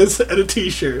 sweatpants, and a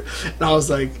t-shirt. And I was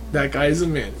like, that guy's a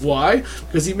man. Why?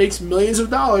 Because he makes millions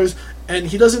of dollars, and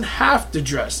he doesn't have to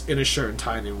dress in a shirt and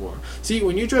tie anymore. See,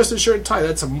 when you dress in a shirt and tie,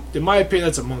 in my opinion,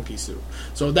 that's a monkey suit.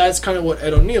 So that's kind of what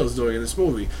Ed O'Neill's doing in this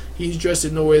movie. He's dressed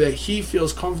in a way that he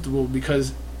feels comfortable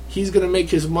because he's going to make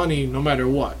his money no matter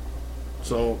what.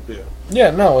 So, yeah.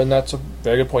 Yeah, no, and that's a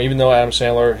very good point. Even though Adam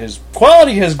Sandler, his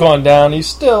quality has gone down, he's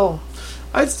still...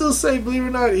 I'd still say, believe it or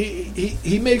not,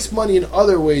 he makes money in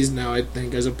other ways now, I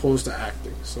think, as opposed to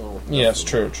acting. So Yes,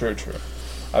 true.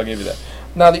 I'll give you that.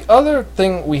 Now, the other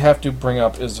thing we have to bring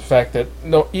up is the fact that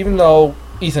even though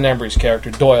Ethan Embry's character,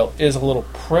 Doyle, is a little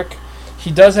prick,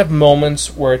 he does have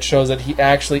moments where it shows that he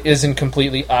actually isn't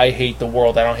completely, I hate the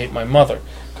world, I don't hate my mother.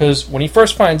 Because when he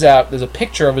first finds out, there's a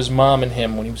picture of his mom and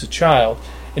him when he was a child,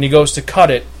 and he goes to cut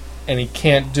it, and he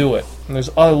can't do it. And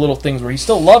there's other little things where he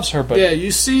still loves her, but... Yeah,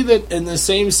 you see that in the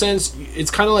same sense,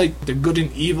 it's kind of like the good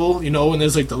and evil, when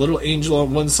there's like the little angel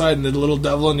on one side and the little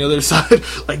devil on the other side,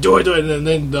 like, do it, and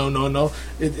then, no.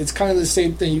 It's kind of the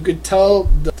same thing. You could tell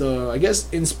the, I guess,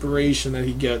 inspiration that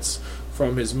he gets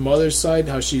from his mother's side,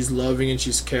 how she's loving and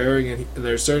she's caring, and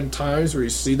there are certain times where you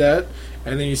see that,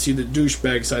 and then you see the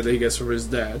douchebag side that he gets from his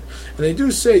dad. And they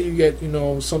do say you get,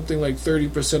 something like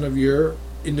 30% of your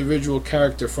individual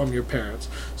character from your parents.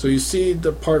 So you see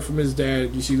the part from his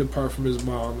dad, you see the part from his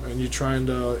mom, and you're trying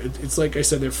to, it's like I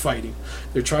said, they're fighting.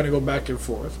 They're trying to go back and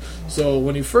forth. So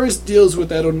when he first deals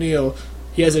with Ed O'Neill,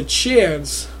 he has a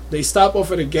chance. They stop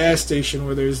off at a gas station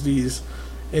where there's these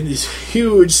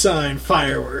huge sign,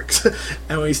 fireworks.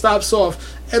 And when he stops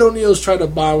off, Ed O'Neill's trying to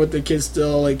bond with the kid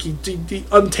still. Like, he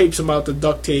untapes him out the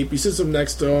duct tape. He sits him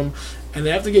next to him. And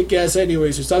they have to get gas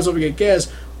anyway, so he stops off to get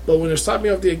gas. But when they're stopping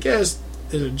off to get gas,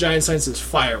 there's a giant sign that says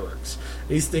fireworks.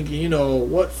 And he's thinking,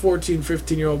 what 14,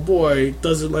 15-year-old boy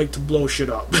doesn't like to blow shit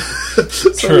up?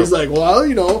 So True. he's like,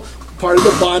 well, part of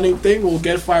the bonding thing. We'll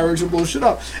get fireworks and blow shit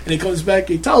up. And he comes back,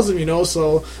 he tells him,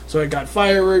 so I got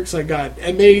fireworks, I got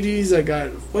M80s, I got,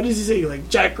 what does he say, like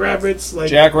jackrabbits? Like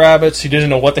Jackrabbits, he doesn't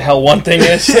know what the hell one thing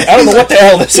is. I don't know what the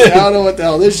hell this is. I don't know what the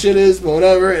hell this shit is, but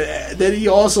whatever. Then he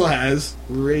also has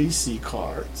racy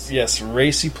cards. Yes,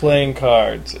 racy playing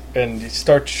cards. And he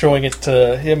starts showing it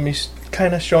to him. He's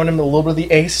kind of showing him a little bit of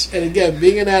the ace. And again,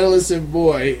 being an adolescent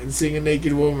boy and seeing a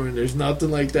naked woman, there's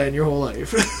nothing like that in your whole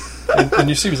life. and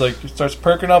you see, he's like, he starts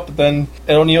perking up, but then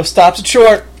Ed O'Neill stops it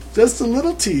short. Just a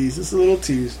little tease.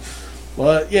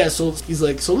 But yeah, so he's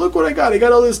like, so look what I got. I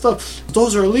got all this stuff.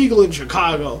 Those are illegal in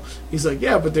Chicago. He's like,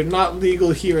 yeah, but they're not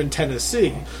legal here in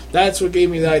Tennessee. That's what gave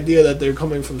me the idea that they're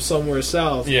coming from somewhere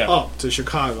south up to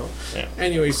Chicago. Yeah.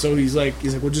 Anyway, so he's like,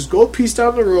 well, just go a piece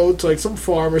down the road to like some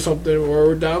farm or something,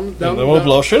 or down. And then we'll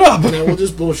blow shit up. And then we'll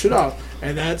just blow shit up.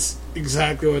 And that's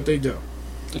exactly what they do.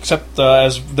 Except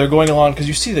as they're going along, because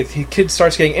you see the kid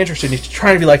starts getting interested, and he's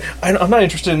trying to be like, I'm not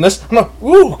interested in this. I'm not,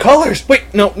 ooh, colors.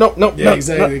 Wait, no. Yeah,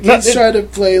 exactly. The kid's trying to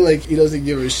play like he doesn't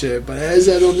give a shit. But as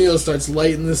Ed O'Neill starts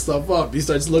lighting this stuff up, he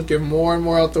starts looking more and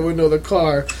more out the window of the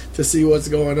car to see what's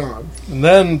going on. And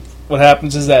then what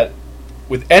happens is that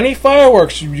with any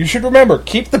fireworks, you should remember,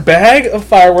 keep the bag of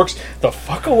fireworks the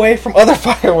fuck away from other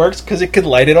fireworks, because it could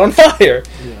light it on fire.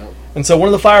 Yeah. And so one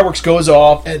of the fireworks goes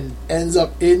off and ends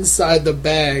up inside the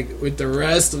bag with the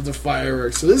rest of the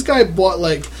fireworks. So this guy bought,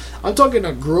 like, I'm talking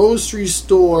a grocery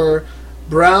store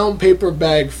brown paper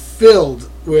bag filled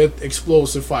with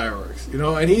explosive fireworks,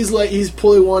 and he's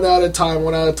pulling one at a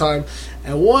time,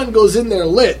 and one goes in there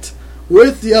lit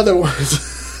with the other ones.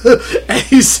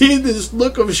 And you see this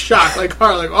look of shock, like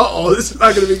heart, like, uh-oh, this is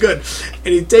not going to be good.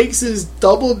 And he takes his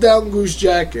double down goose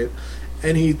jacket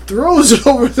and he throws it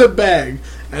over the bag.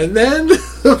 And then,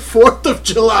 4th of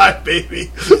July,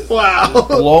 baby. Wow.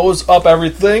 Blows up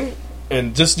everything.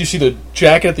 And just, you see the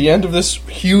jacket at the end of this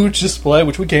huge display,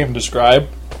 which we can't even describe.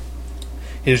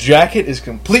 His jacket is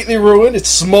completely ruined. It's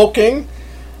smoking.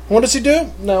 What does he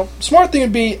do? Now, smart thing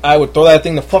would be, I would throw that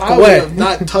thing the fuck away. I would have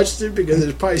not touched it because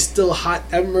there's probably still hot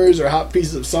embers or hot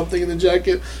pieces of something in the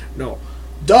jacket. No.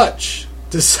 Dutch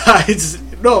decides,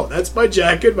 no, that's my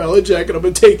jacket, my other jacket, I'm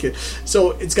going to take it.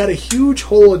 So it's got a huge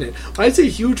hole in it. When I say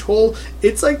huge hole,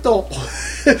 it's like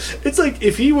it's like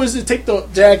if he was to take the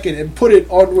jacket and put it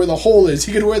on where the hole is,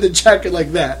 he could wear the jacket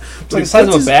like that. It's like the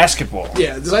size of a basketball.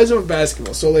 Yeah, the size of a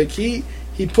basketball. So like he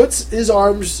puts his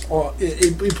arms on,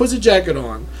 he puts a jacket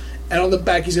on, and on the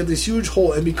back he's got this huge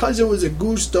hole, and because it was a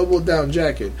goose double down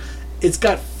jacket, it's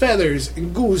got feathers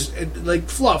and goose and like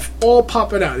fluff all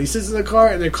popping out. He sits in the car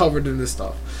and they're covered in this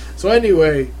stuff. So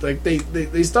anyway, like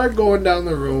they start going down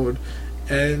the road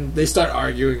and they start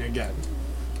arguing again.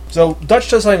 So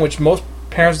Dutch does something which most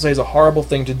parents would say is a horrible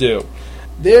thing to do.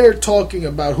 They're talking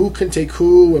about who can take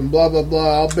who and blah blah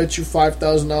blah. I'll bet you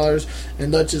 $5,000.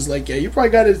 And Dutch is like, yeah, you probably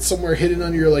got it somewhere hidden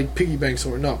under your like piggy bank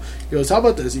somewhere. No, he goes, how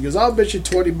about this? He goes, I'll bet you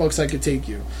 $20 I could take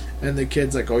you. And the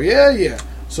kid's like, oh yeah.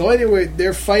 So anyway,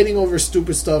 they're fighting over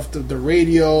stupid stuff, the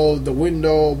radio, the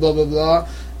window, blah, blah, blah.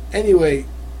 Anyway,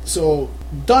 so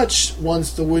Dutch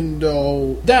wants the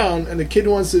window down, and the kid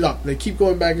wants it up. They keep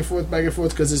going back and forth,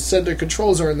 because his center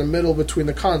controls are in the middle between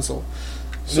the console.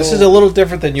 So, this is a little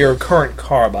different than your current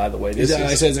car, by the way. I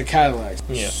said it's a Cadillac.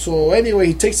 Yeah. So anyway,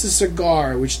 he takes a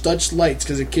cigar, which Dutch lights,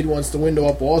 because the kid wants the window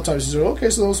up all the time. He says, okay,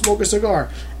 so don't smoke a cigar.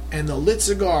 And the lit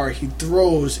cigar he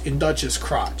throws in Dutch's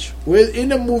crotch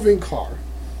in a moving car.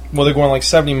 Well, they're going like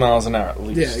 70 miles an hour at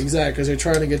least. Yeah, exactly, because they're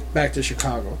trying to get back to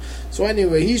Chicago. So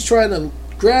anyway, he's trying to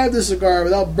grab the cigar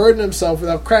without burning himself,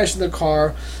 without crashing the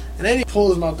car, and then he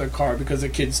pulls him out the car because the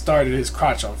kid started his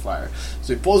crotch on fire.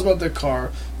 So he pulls him out the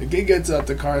car, the kid gets out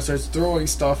the car and starts throwing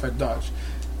stuff at Dutch.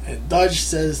 And Dutch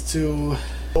says to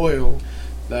Doyle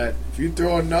that if you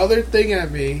throw another thing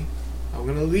at me, I'm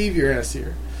going to leave your ass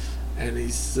here. And he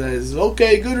says,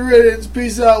 okay, good riddance,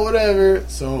 peace out, whatever.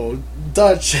 So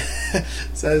Dutch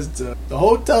says, the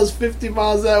hotel's 50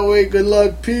 miles that way, good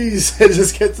luck, peace, and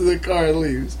just gets to the car and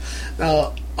leaves.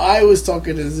 Now, I was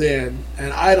talking to Zan,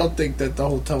 and I don't think that the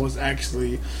hotel was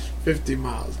actually 50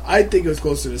 miles. I think it was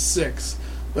closer to 6.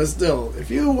 But still, if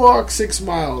you walk 6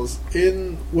 miles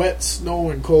in wet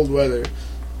snow and cold weather,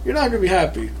 you're not going to be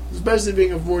happy, especially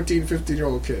being a 14,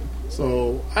 15-year-old kid.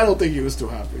 So I don't think he was too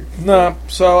happy. No,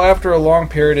 so after a long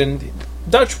period, and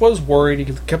Dutch was worried,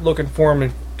 he kept looking for him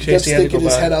and kept Casey had to sticking go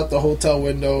his back. head out the hotel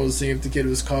window, seeing if the kid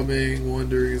was coming,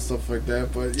 wondering and stuff like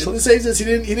that. But in the same sense, he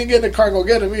didn't get in the car and go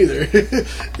get him either.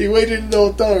 He waited in the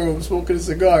hotel room, smoking a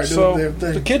cigar, So doing the damn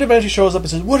the thing. kid eventually shows up and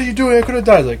says, "What are you doing? I could have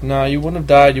died." He's like, "Nah, you wouldn't have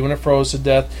died. You wouldn't have froze to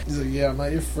death." He's like, "Yeah, I'm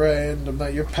not your friend. I'm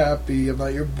not your pappy. I'm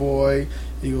not your boy."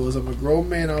 He goes, "I'm a grown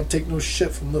man. I don't take no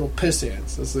shit from little piss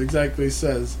ants." That's exactly what he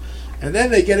says. And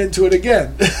then they get into it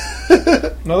again.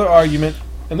 Another argument,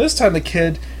 and this time the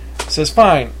kid says,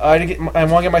 "Fine, I want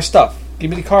to get my stuff. Give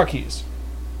me the car keys."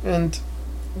 And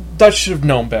Dutch should have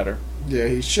known better. Yeah,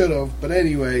 he should have. But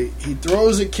anyway, he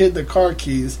throws the kid the car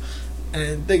keys.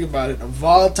 And think about it, a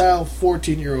volatile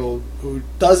 14-year-old who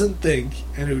doesn't think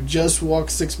and who just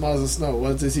walks 6 miles of snow.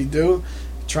 What does he do?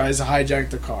 He tries to hijack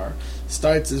the car.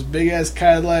 Starts this big-ass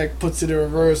Cadillac, puts it in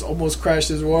reverse, almost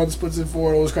crashes once, puts it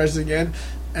forward, almost crashes again.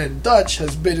 And Dutch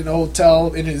has been in a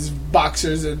hotel in his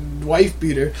boxers and wife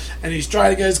beater, and he's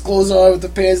trying to get his clothes on with the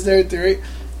pants and everything, right?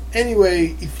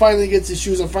 Anyway, he finally gets his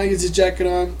shoes on, finally gets his jacket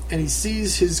on, and he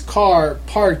sees his car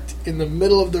parked in the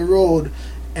middle of the road,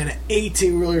 and an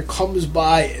 18-wheeler comes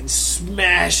by and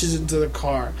smashes into the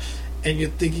car. And you're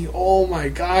thinking, oh my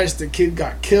gosh, the kid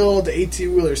got killed, the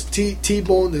 18-wheeler's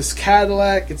T-boned this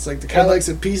Cadillac, it's like the Cadillac's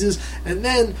in pieces, and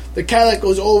then the Cadillac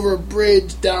goes over a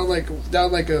bridge, down like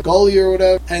a gully or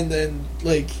whatever, and then,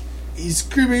 like, he's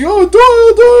screaming, "Oh,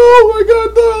 Doyle, my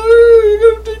God, Doyle,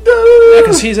 you're gonna take that."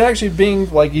 Because he's actually being,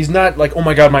 like, he's not like, "Oh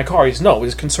my God, my car." His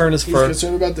concern is He's for...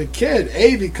 concerned about the kid.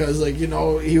 Because, like, you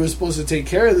know, he was supposed to take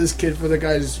care of this kid for the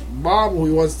guy's mom who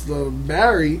he wants to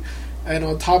marry. And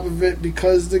on top of it,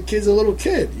 because the kid's a little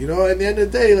kid, you know. At the end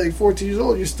of the day, like 14 years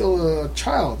old, you're still a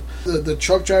child. The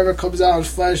truck driver comes out and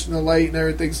is flashing the light and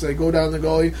everything, so they go down the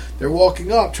gully. They're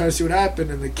walking up, trying to see what happened,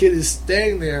 and the kid is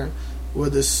standing there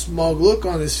with a smug look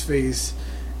on his face.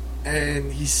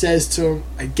 And he says to him,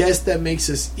 "I guess that makes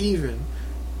us even."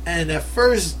 And at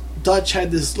first, Dutch had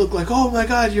this look like, "Oh my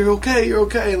God, you're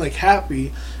okay," like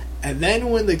happy. And then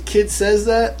when the kid says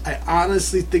that, I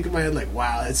honestly think in my head, like,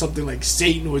 wow, that's something like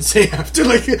Satan would say after,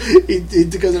 like,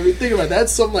 because I mean, think about it,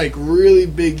 that's some, like, really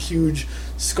big, huge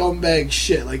scumbag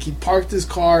shit. Like, he parked his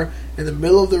car in the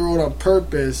middle of the road on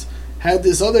purpose, had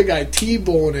this other guy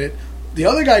T-bone it, the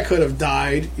other guy could have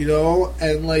died, you know,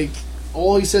 and, like,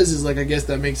 all he says is, like, "I guess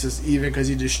that makes us even," because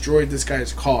he destroyed this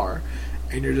guy's car.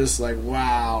 And you're just like,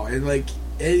 wow. And, like,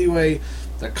 anyway,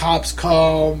 the cops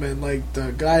come, and, like,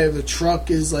 the guy of the truck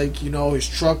is, like, you know, his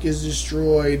truck is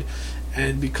destroyed.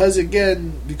 And because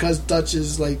Dutch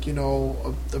is, like, you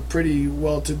know, a pretty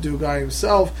well-to-do guy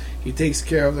himself, he takes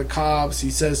care of the cops. He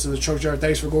says to the truck driver,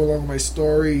 "Thanks for going along with my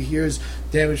story. Here's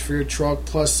damage for your truck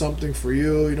plus something for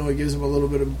you." You know, he gives him a little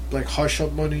bit of, like,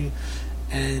 hush-up money.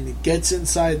 And he gets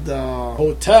inside the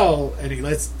hotel, and he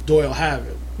lets Doyle have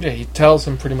it. Yeah, he tells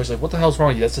him pretty much, like, "What the hell's wrong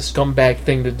with you? That's a scumbag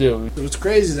thing to do." What's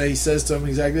crazy is that he says to him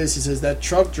exactly this. He says that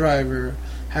truck driver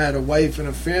had a wife and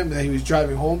a family that he was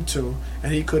driving home to,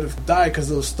 and he could have died because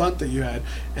of the stunt that you had.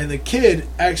 And the kid,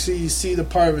 actually, you see the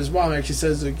part of his mom, actually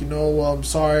says, like, you know, "Well, I'm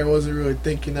sorry, I wasn't really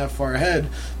thinking that far ahead."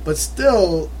 But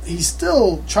still, he's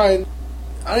still trying.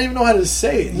 I don't even know how to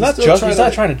say it. He's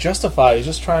not trying to justify. He's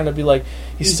just trying to be like,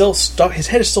 he's still stuck. His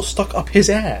head is still stuck up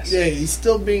his ass. Yeah, he's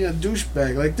still being a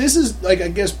douchebag. Like, this is, like, I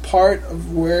guess part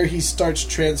of where he starts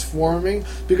transforming,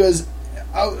 because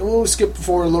we'll skip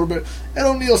forward a little bit. Ed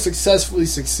O'Neill successfully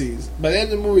succeeds. By the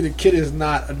end of the movie, the kid is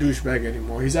not a douchebag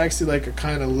anymore. He's actually, like, a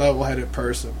kind of level-headed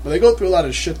person. But they go through a lot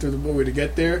of shit through the movie to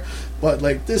get there. But,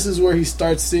 like, this is where he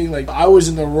starts seeing, like, I was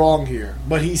in the wrong here.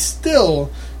 But he's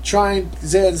still trying,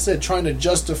 Zan said, trying to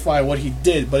justify what he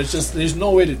did. But it's just, there's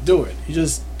no way to do it. He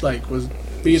just, like, was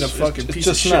being a fucking piece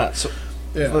of shit. It's just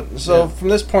not. So from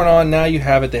this point on, now you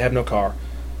have it. They have no car.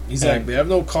 Exactly. They have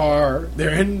no car.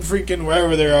 They're in freaking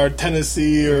wherever they are,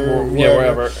 Tennessee or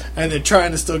wherever. And they're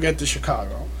trying to still get to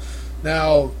Chicago.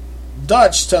 Now,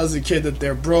 Dutch tells the kid that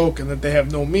they're broke and that they have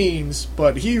no means,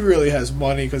 but he really has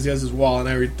money because he has his wallet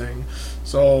and everything.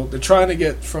 So they're trying to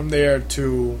get from there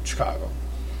to Chicago.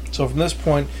 So from this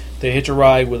point, they hitch a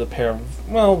ride with a pair of,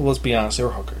 well, let's be honest, they were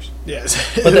hookers. Yes.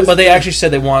 But they actually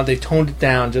said they toned it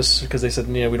down just because they said,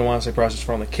 you know, we don't want to say process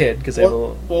from the kid. Because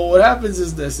well, what happens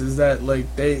is that,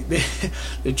 like,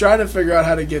 they're trying to figure out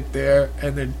how to get there,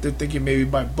 and they're thinking maybe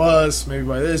by bus, maybe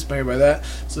by this, maybe by that.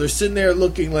 So they're sitting there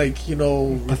looking like, you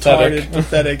know, retarded,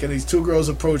 pathetic, and these two girls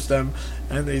approach them,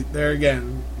 and they're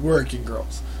again working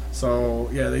girls. So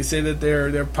yeah, they say that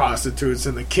they're prostitutes,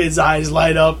 and the kid's eyes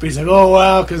light up. He's like, "Oh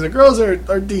wow," because the girls are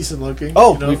decent looking.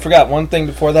 Oh, you know? we forgot one thing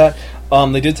before that.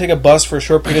 They did take a bus for a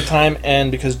short period of time, and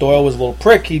because Doyle was a little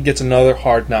prick, he gets another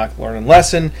hard knock learning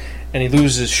lesson, and he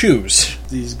loses his shoes.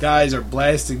 These guys are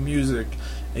blasting music,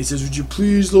 And he says, "Would you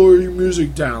please lower your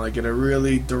music down?" Like in a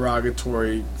really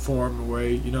derogatory form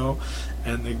way, you know.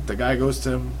 And the guy goes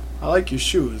to him, "I like your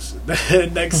shoes."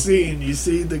 Next scene, you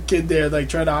see the kid there like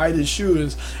trying to hide his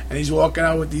shoes, and he's walking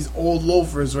out with these old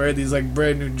loafers, right? These like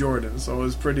brand new Jordans. So it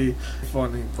was pretty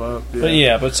funny.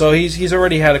 But so he's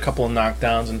already had a couple of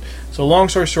knockdowns, and so long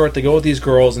story short, they go with these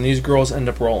girls, and these girls end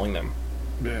up rolling them.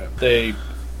 Yeah. They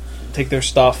take their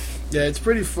stuff. Yeah, it's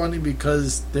pretty funny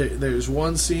because there's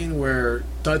one scene where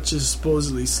Dutch is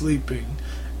supposedly sleeping,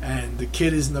 and the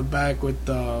kid is in the back with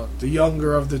the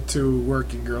younger of the two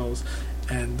working girls,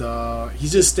 and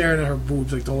he's just staring at her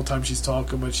boobs like the whole time she's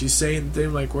talking, but she's saying to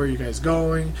him like, "Where are you guys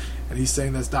going?" And he's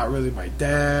saying, "That's not really my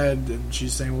dad," and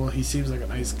she's saying, "Well, he seems like a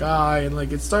nice guy," and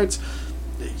like it's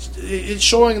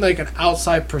showing like an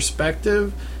outside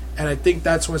perspective. And I think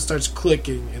that's when it starts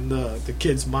clicking in the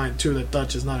kid's mind too, that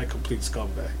Dutch is not a complete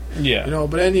scumbag. Yeah. You know,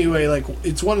 but anyway, like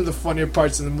it's one of the funnier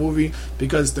parts in the movie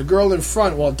because the girl in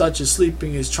front, while Dutch is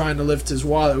sleeping, is trying to lift his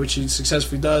wallet, which he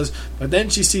successfully does. But then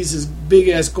she sees his big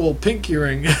ass gold pinky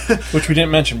ring, which we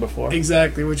didn't mention before.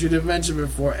 Exactly, which we didn't mention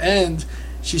before, and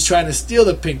she's trying to steal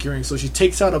the pinky ring, so she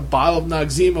takes out a bottle of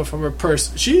Noxzema from her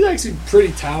purse. She's actually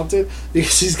pretty talented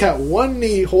because she's got one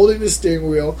knee holding the steering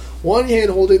wheel, one hand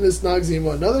holding this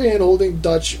Noxzema, another hand holding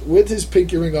Dutch with his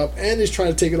pinky ring up, and is trying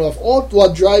to take it off, all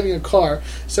while driving a car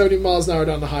 70 miles an hour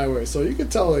down the highway. So you can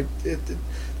tell, like,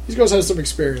 these girls have some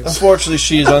experience. Unfortunately,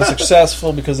 she is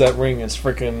unsuccessful because that ring is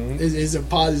freaking. Is a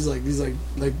positive. He's like.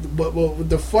 But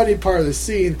the funny part of the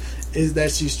scene is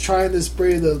that she's trying to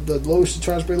spray the lotion,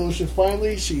 trying to spray lotion.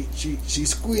 Finally, she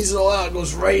squeezes it all out and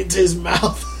goes right into his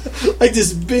mouth. Like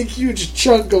this big, huge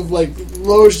chunk of like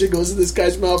lotion goes in this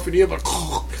guy's mouth, and he's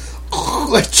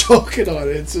like choking on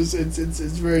it. It's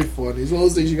very funny. It's one of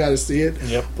those things you got to see it.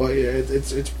 Yep. But yeah,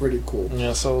 it's pretty cool.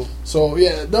 Yeah. So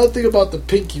yeah, another thing about the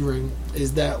pinky ring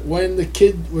is that when the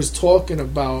kid was talking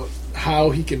about how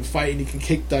he can fight and he can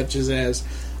kick Dutch's ass,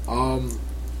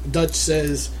 Dutch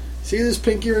says, "See this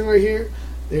pinky ring right here?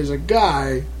 There's a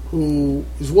guy who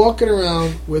is walking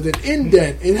around with an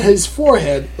indent in his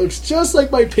forehead, looks just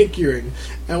like my pinky ring.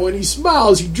 And when he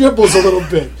smiles, he dribbles a little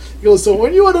bit." He goes, "So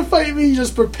when you want to fight me,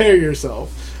 just prepare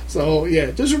yourself." So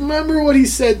yeah, just remember what he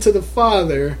said to the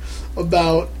father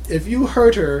about, if you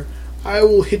hurt her, I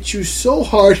will hit you so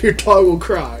hard your dog will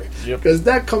cry. Yep. Because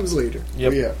that comes later.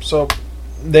 Yep. Yeah. So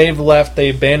they've left. They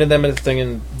abandoned them at the thing,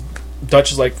 and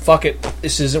Dutch is like, "Fuck it.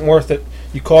 This isn't worth it.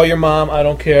 You call your mom. I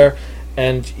don't care."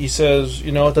 And he says,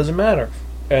 "You know, it doesn't matter."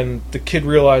 And the kid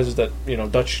realizes that, you know,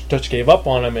 Dutch gave up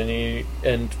on him,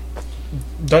 and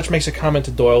Dutch makes a comment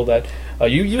to Doyle that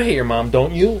you hate your mom,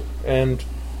 don't you? And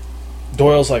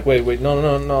Doyle's like, wait,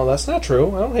 no, that's not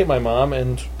true. I don't hate my mom,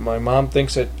 and my mom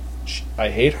thinks that I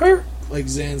hate her. Like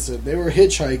Zan said, they were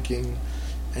hitchhiking,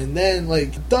 and then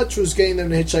like Dutch was getting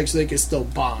them to hitchhike so they could still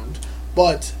bond.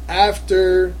 But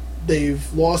after they've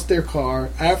lost their car,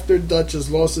 after Dutch has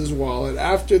lost his wallet,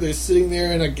 after they're sitting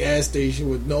there in a gas station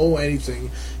with no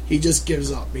anything, he just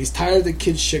gives up. He's tired of the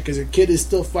kid's shit because the kid is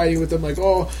still fighting with him like,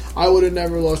 "Oh, I would have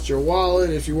never lost your wallet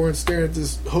if you weren't staring at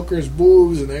this hooker's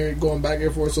boobs," and they're going back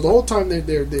and forth. So the whole time they've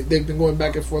been going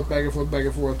back and forth.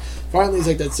 Finally, he's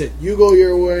like, "That's it. You go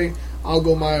your way, I'll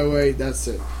go my way. That's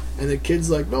it." And the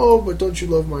kid's like, "No, but don't you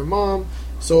love my mom?"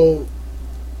 So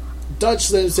Dutch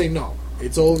then say, "No,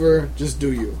 it's over. Just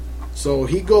do you." So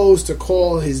he goes to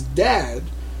call his dad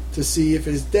to see if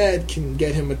his dad can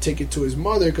get him a ticket to his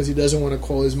mother because he doesn't want to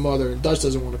call his mother, and Dutch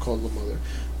doesn't want to call the mother.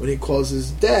 When he calls his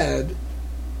dad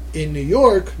in New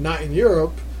York, not in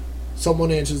Europe, someone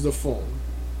answers the phone,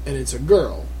 and it's a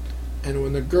girl. And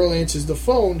when the girl answers the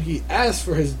phone, he asks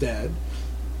for his dad,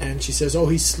 and she says, "Oh,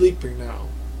 he's sleeping now."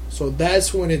 So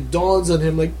that's when it dawns on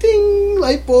him like, ding,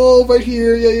 light bulb right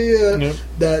here, yeah. Yep.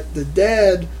 That the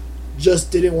dad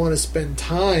just didn't want to spend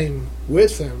time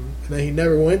with him, and that he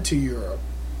never went to Europe,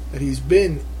 that he's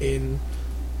been in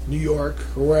New York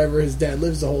or wherever his dad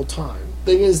lives the whole time.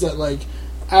 Thing is that, like,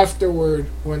 afterward,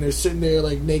 when they're sitting there,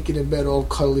 like, naked in bed, all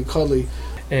cuddly,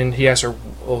 and he asked her,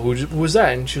 "Oh, who was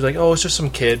that?" And she was like, "Oh, it's just some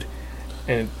kid."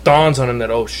 And it dawns on him that,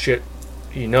 oh shit,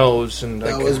 he knows. And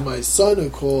that was my son who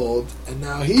called, and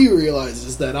now he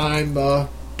realizes that I'm a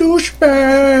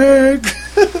douchebag.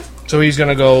 So he's going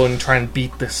to go and try and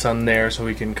beat the son there so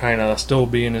he can kind of still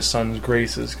be in his son's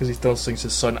graces because he still thinks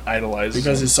his son idolizes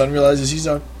because him. his son realizes he's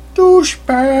a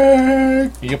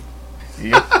douchebag. Yep.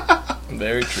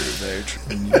 Very true.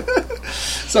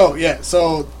 Yep.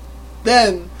 So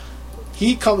then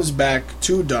he comes back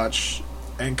to Dutch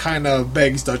and kind of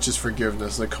begs Dutch's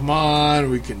forgiveness. Like, "Come on,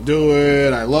 we can do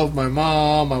it. I love my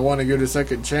mom. I want to give it a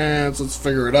second chance. Let's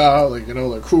figure it out. Like, you know,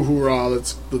 like, hoorah,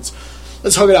 let's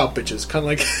let's hug it out, bitches. Kind of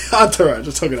like Entourage.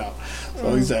 Let's hug it out.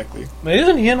 So exactly.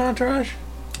 Isn't he in Entourage?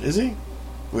 Is he?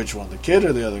 Which one? The kid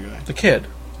or the other guy? The kid.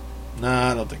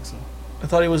 Nah, I don't think so. I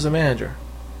thought he was the manager.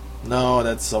 No,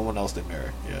 that's someone else named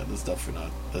Eric. Yeah, that's definitely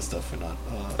not.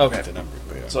 Okay. Ethan Embry,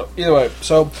 but yeah. So either way,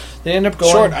 so they end up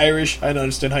going Short Irish. I don't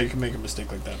understand how you can make a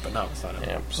mistake like that, but no, it's not him.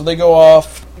 Yeah. So they go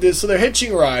off. So they're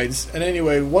hitching rides, and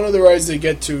anyway, one of the rides they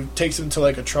get to takes them to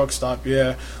like a truck stop.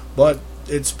 Yeah, but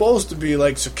it's supposed to be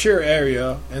like secure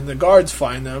area, and the guards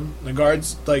find them. The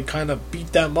guards like kind of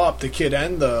beat them up, the kid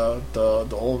and the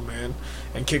old man,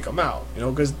 and kick them out. You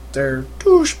know, because they're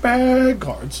douchebag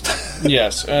guards.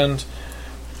 Yes, and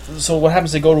so what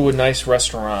happens? They go to a nice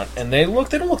restaurant, and they don't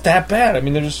look that bad. I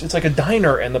mean, it's like a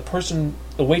diner, and the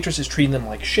waitress is treating them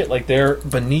like shit, like they're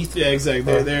beneath. Yeah,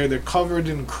 exactly. They're covered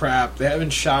in crap. They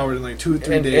haven't showered in like 2 or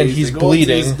 3 days. And he's they go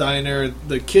bleeding. Into this diner.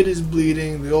 The kid is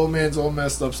bleeding. The old man's all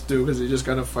messed up too because they just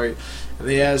got in a fight, and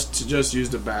they asked to just use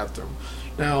the bathroom.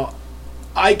 Now,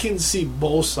 I can see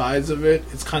both sides of it.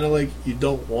 It's kind of like you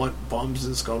don't want bums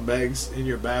and scumbags in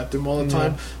your bathroom all the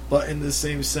time, but in the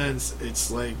same sense,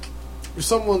 it's like if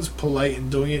someone's polite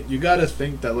and doing it, you got to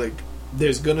think that like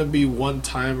there's gonna be one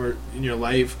time or in your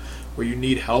life where you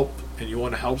need help and you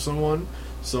want to help someone.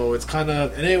 So it's kind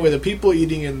of, and anyway, the people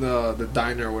eating in the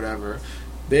diner or whatever,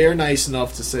 they're nice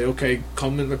enough to say, okay,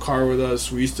 come in the car with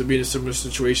us. We used to be in a similar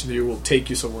situation to you. We'll take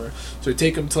you somewhere. So they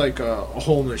take them to like a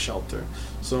homeless shelter.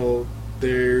 So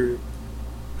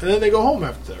and then they go home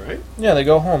after that, right? Yeah, they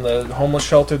go home. The homeless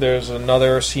shelter. There's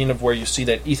another scene of where you see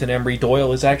that Ethan Embry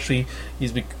Doyle is actually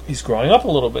he's growing up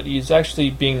a little bit. He's actually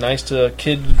being nice to a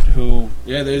kid who.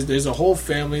 Yeah, there's a whole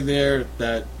family there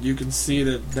that you can see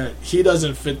that he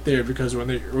doesn't fit there because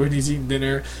when he's eating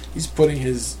dinner, he's putting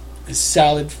his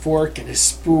salad fork and his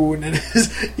spoon and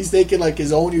he's taking like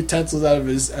his own utensils out of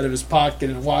his pocket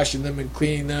and washing them and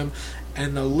cleaning them.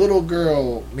 And a little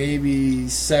girl, maybe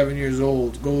 7 years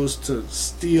old, goes to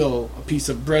steal a piece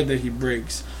of bread that he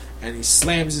breaks, and he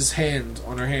slams his hand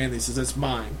on her hand. And he says, "That's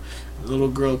mine." And the little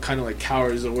girl kind of like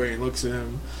cowers away and looks at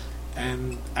him.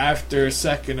 And after a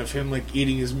second of him like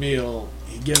eating his meal,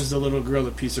 he gives the little girl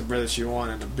the piece of bread that she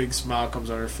wanted, and a big smile comes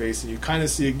on her face. And you kind of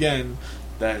see again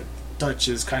that Dutch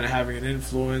is kind of having an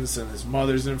influence, and his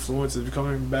mother's influence is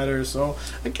becoming better. So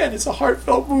again, it's a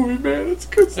heartfelt movie, man. It's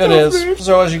good stuff. It is. Man.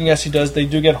 So as you can guess, they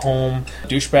do get home.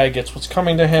 Douchebag gets what's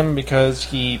coming to him because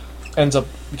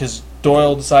because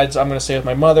Doyle decides, I'm going to stay with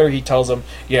my mother. He tells him,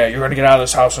 yeah, you're going to get out of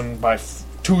this house by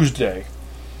Tuesday.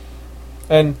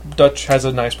 And Dutch has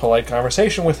a nice, polite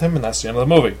conversation with him, and that's the end of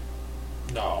the movie.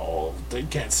 No, they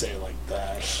can't say it like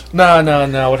that.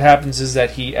 No. What happens is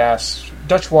that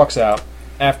Dutch walks out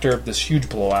after this huge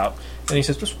blowout, and he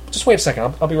says, just wait a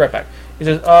second, I'll be right back. He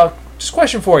says, just a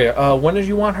question for you. When did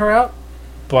you want her out?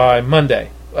 By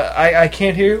Monday. I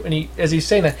can't hear you. And as he's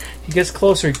saying that, he gets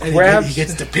closer, he grabs... He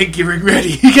gets the pinky ring ready.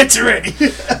 He gets it ready.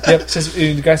 Yep,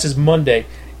 the guy says Monday.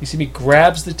 You see me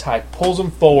grabs the tie, pulls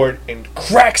him forward, and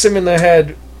cracks him in the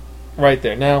head right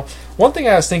there. Now, one thing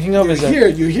I was thinking of is that...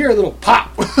 You hear a little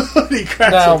pop when he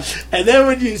cracks him. And then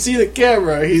when you see the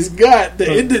camera, he's got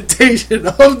the indentation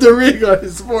of the ring on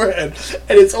his forehead.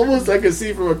 And it's almost like a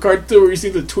scene from a cartoon where you see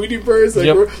the Tweety birds. Like,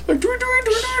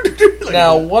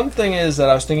 now, one thing is that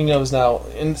I was thinking of is now,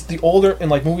 in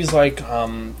like movies like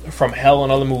From Hell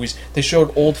and other movies, they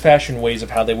showed old-fashioned ways of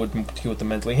how they would deal with the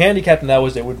mentally handicapped, and that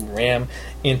was they would ram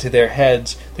into their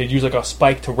heads. They'd use like a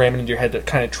spike to ram it into your head to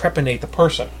kind of trepanate the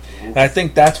person. And I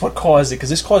think that's what caused it, because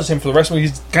this causes him for the rest of the movie,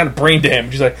 he's kind of brain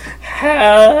damaged. He's like,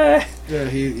 ha! Yeah,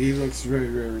 he looks very,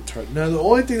 very retarded. Now, the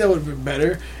only thing that would have been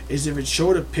better is if it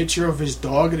showed a picture of his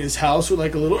dog in his house with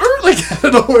like a little, like out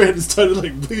of nowhere, and it started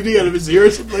like bleeding out of his ear or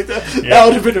something like that. Yeah. That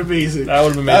would have been amazing. That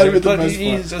would have been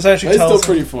amazing. But it's still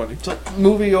pretty funny. So the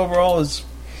movie overall is,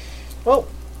 well,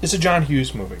 it's a John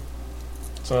Hughes movie.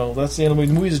 So that's the end of the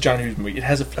movie. The movie is a John Hughes movie. It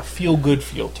has a feel-good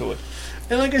feel to it.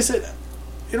 And like I said,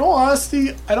 in all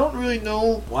honesty, I don't really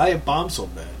know why it bombed so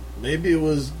bad. Maybe it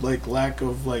was like lack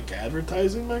of like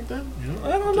advertising back then. You know?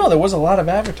 I don't know. There was a lot of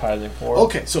advertising for it.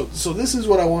 Okay, so this is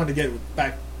what I wanted to get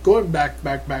back. Going back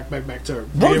to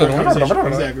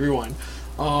exactly rewind.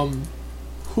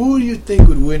 Who do you think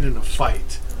would win in a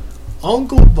fight?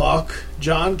 Uncle Buck,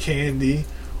 John Candy,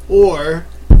 or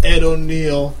Ed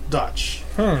O'Neill, Dutch?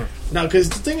 Now, because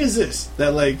the thing is this: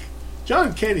 that like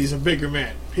John Candy's a bigger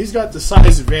man. He's got the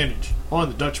size advantage on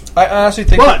the Dutchman. I honestly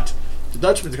think, but the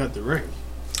Dutchman's got the ring.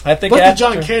 I think, but the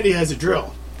John Candy has a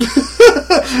drill.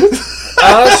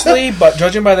 Honestly, but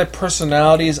judging by their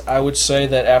personalities, I would say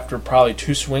that after probably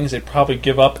 2 swings, they'd probably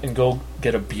give up and go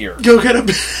get a beer.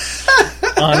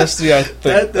 Honestly, I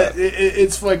think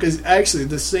it's funny because actually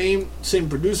the same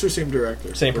producer, same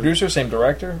director, same producer, same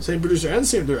director. and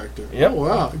same director. Yep. Oh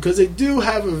wow, because they do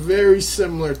have a very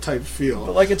similar type feel.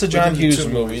 But like it's a John within the Hughes two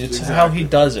movie. movies. It's Exactly. how he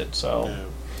does it. So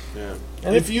Yeah.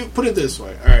 And If you put it this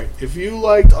way, all right, if you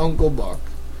liked Uncle Buck,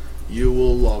 you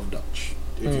will love Dutch.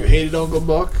 If you hated Uncle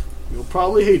Buck, you'll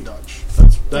probably hate Dutch.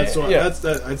 That's Yeah, what yeah. that's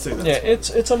that. I'd say that's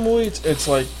yeah, it's a movie. It's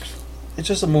like it's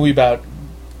just a movie about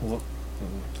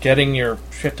getting your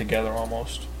shit together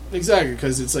almost. exactly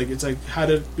because it's like how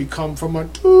to become from a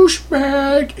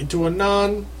douchebag into a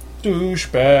non.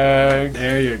 Douchebag.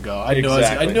 There you go. I knew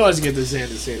Exactly. I was going to get this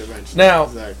hand to say it eventually. Now-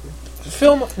 exactly.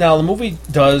 The movie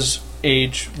does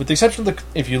age, with the exception of the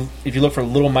if you look for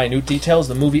little minute details,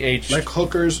 the movie aged Like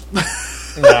hookers,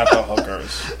 not the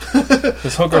hookers.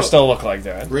 Because hookers still look like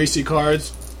that. racy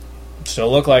cards,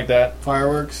 Still look like that.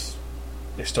 fireworks.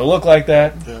 They still look like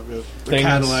that. The Things-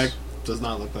 Cadillac does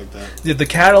not look like that. The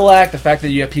Cadillac, the fact that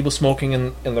you have people smoking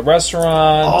in the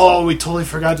restaurant. Oh, we totally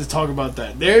forgot to talk about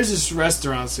that. There's this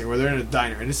restaurant scene where they're in a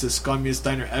diner, and it's the scummiest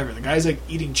diner ever. The guy's like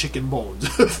eating chicken bones.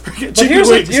 Forget chicken here's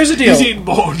wings. the deal. He's eating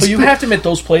bones. But you have to admit,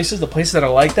 the places that are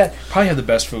like that, probably have the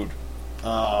best food.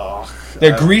 Oh,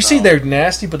 They're I don't greasy, know. they're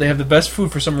nasty, but they have the best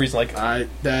food for some reason. Like, I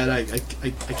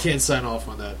can't sign off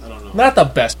on that. I don't know. not the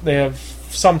best. They have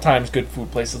sometimes good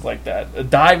food places like that. A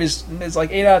dive is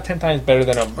like 8 out of 10 times better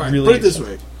than a All right, really. put it this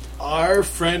way: our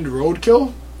friend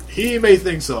Roadkill, he may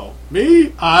think so.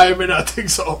 Me, I may not think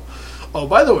so. Oh,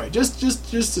 by the way, just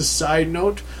a side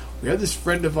note: we have this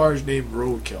friend of ours named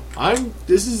Roadkill.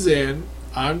 This is Zan.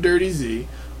 I'm Dirty Z.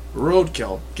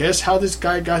 Roadkill. Guess how this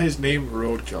guy got his name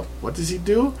Roadkill? What does he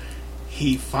do?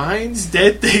 He finds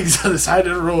dead things on the side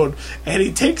of the road and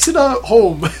he takes it out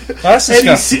home. That's and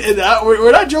disgusting.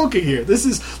 we're not joking here. This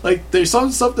is like there's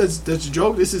some stuff that's a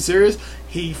joke. This is serious.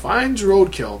 He finds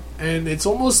roadkill and it's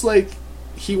almost like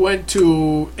he went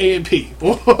to A&P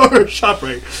or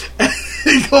ShopRite. And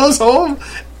he goes home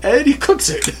and he cooks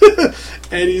it.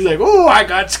 And he's like, "Oh, I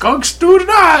got skunk stew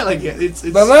tonight." Like it's.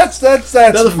 Now that's Now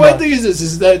the funny not- thing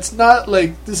is that it's not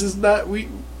like this is not we.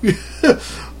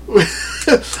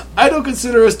 I don't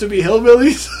consider us to be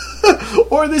hillbillies,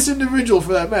 or this individual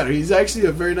for that matter. He's actually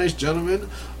a very nice gentleman,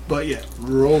 but yeah,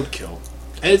 roadkill.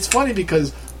 And it's funny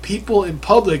because people in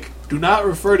public do not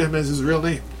refer to him as his real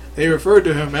name. They refer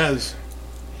to him as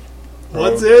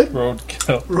what's it?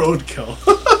 Roadkill. Roadkill.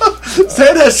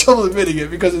 Zan has trouble admitting it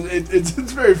because it's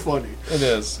very funny. It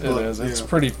is. It But, is. It's yeah.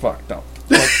 pretty fucked up.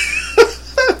 But,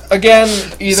 again,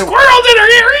 Squirrel dinner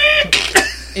here!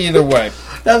 either way.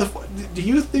 Now, do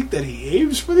you think that he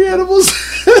aims for the animals?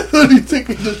 Or do you think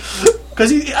he just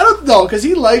because I don't know because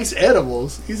he likes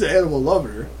animals. He's an animal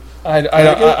lover. I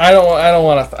don't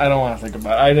want to think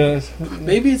about it. I just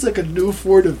Maybe it's like a new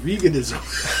form of veganism.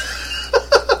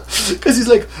 Because he's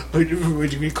like, when it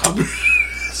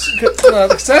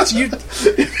that's you.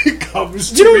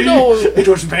 comes to You don't me, know- it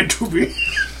was meant to be.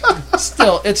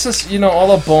 Still, it's just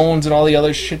all the bones and all the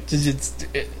other shit.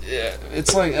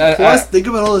 It's like Plus, think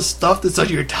about all the stuff that's on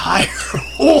your tire.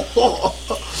 no, oh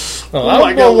I'm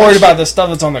my more God, worried about the stuff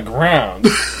that's on the ground.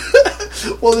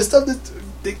 Well, the stuff that.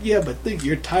 Yeah, but think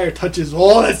your tire touches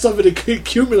all that stuff and it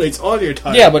accumulates on your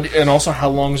tire. Yeah, but and also how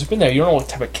long has it been there? You don't know what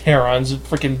type of Karens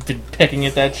freaking been picking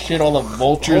at that shit. All the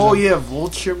vultures. Oh and- yeah,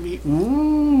 vulture meat.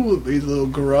 Ooh, these little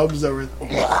grubs that were.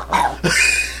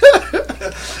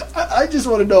 I just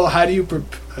want to know how do you.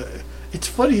 It's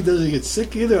funny he doesn't get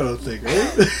sick either. I don't think.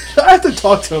 Right? I have to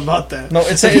talk to him about that. No,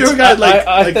 it's Have you ever got like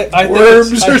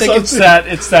worms or something. it's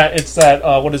that.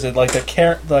 What is it like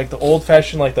the old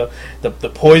fashioned like the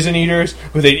poison eaters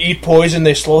who they eat poison,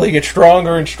 they slowly get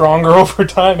stronger and stronger over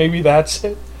time. Maybe that's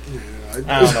it.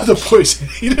 I don't know. The poison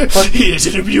eater. He has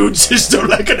an immune system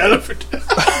like an elephant.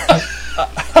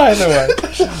 Either way,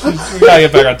 we gotta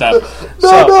get back on topic. No,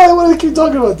 So- I want to keep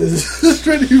talking about this. This is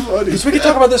pretty funny. Because we could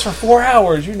talk about this for 4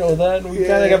 hours, you know that. And we Yeah.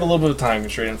 gotta have a little bit of time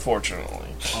constraint, unfortunately.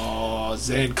 Oh,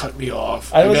 Zane cut me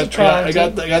off. I wasn't trying I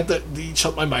got the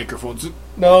shut my microphones.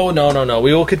 No.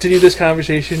 We will continue this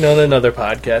conversation on another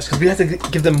podcast because we have to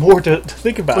give them more to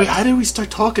think about. Wait, how did we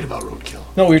start talking about roadkill?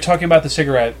 No, we were talking about the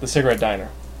cigarette diner.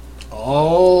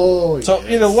 Oh, So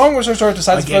yes. the long story short,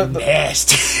 besides Again, the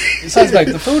nasty. besides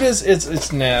like the food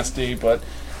it's nasty, but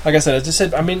like I said, I just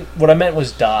said. I mean, what I meant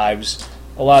was dives.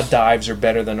 A lot of dives are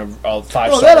better than a 5-star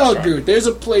Oh, that I'll restaurant. agree with. There's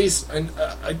a place, and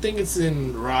I think it's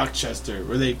in Rochester,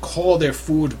 where they call their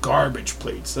food garbage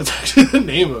plates. That's actually the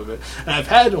name of it. And I've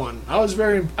had one. I was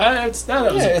very. I was Yeah,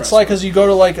 it's impressed like with. because you go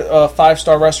to like a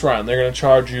 5-star restaurant, they're going to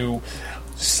charge you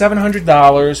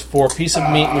 $700 for a piece of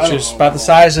meat, which is about the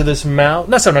size of this mouse.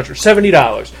 Not $700,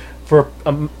 $70 for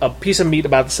a piece of meat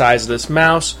about the size of this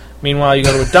mouse, Meanwhile, you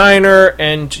go to a diner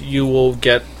and you will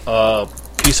get a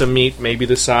piece of meat, maybe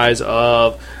the size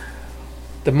of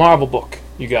the Marvel book.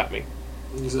 You got me.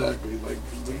 Exactly, like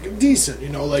decent,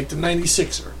 like the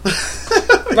 96er.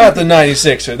 Not the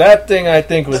 96er. That thing, I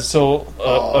think, was so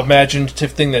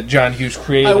imaginative thing that John Hughes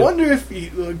created. I wonder if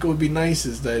what would be nice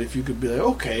is that if you could be like,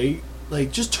 okay,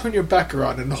 like just turn your back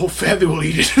around and the whole family will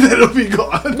eat it and it'll be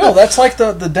gone. No, that's like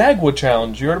the Dagwood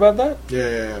challenge. You heard about that?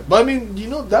 Yeah. But I mean,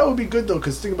 that would be good though,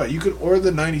 because think about it, you could order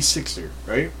the 96er,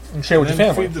 right? And share with your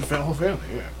family. Feed the whole family,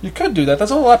 yeah. You could do that.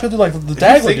 That's what a lot of people do. Like the If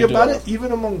Dagwood. you think about it,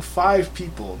 even among 5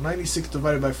 people, 96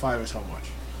 divided by 5 is how much?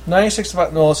 96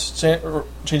 divided. No, let's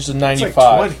change to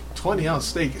 95. It's like 20 ounce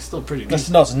steak is still pretty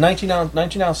decent. No, it's a 19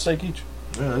 ounce steak each.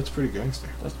 Yeah, that's pretty gangster.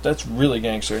 That's really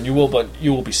gangster, and you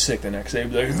will be sick the next day. You'll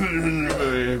be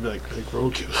like, like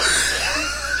roadkill.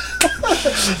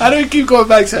 How do we keep going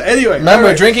back to anyway? remember,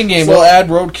 right. drinking game. So- We'll add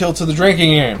roadkill to the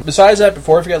drinking game. Besides that,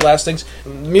 before I forget last things,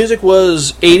 music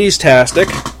was 80s-tastic.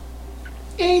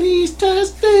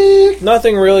 80s-tastic.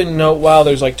 Nothing really wow.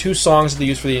 There's like 2 songs that they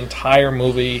used for the entire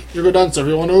movie. You're good dance,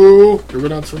 everyone. Ooh, you're good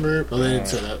dance for me. No, they didn't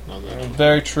say that. No.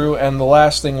 Very true. And the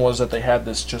last thing was that they had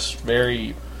this just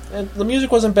very... And the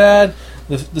music wasn't bad.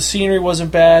 The scenery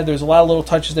wasn't bad. There's a lot of little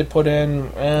touches they put in.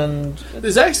 And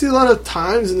There's actually a lot of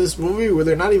times in this movie where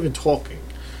they're not even talking.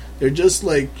 They're just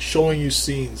like showing you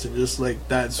scenes and just like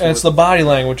that's. and it's the body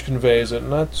language conveys it.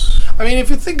 And that's... I mean, if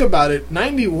you think about it,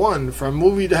 91 for a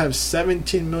movie to have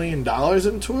 $17 million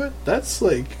into it, that's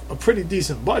like a pretty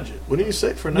decent budget. Wouldn't you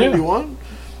say for 91?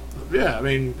 Yeah, I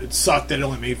mean, it sucked that it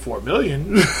only made $4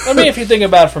 million. I mean, if you think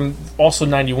about it from also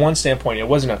 91 standpoint, it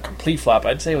wasn't a complete flop.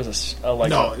 I'd say it was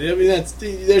no. I mean,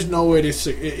 there's no way to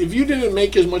say. If you didn't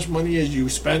make as much money as you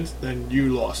spent, then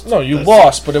you lost. No, you That's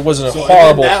lost, but it wasn't a So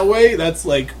horrible. in that way, that's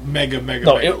like mega.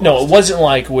 No, it wasn't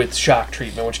like with Shock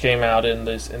Treatment, which came out in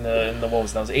the what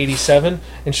was that? It was 87,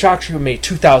 and Shock Treatment made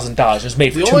 $2,000. It was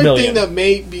made for The $2 only million. thing that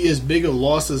may be as big a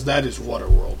loss as that is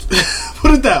Waterworld.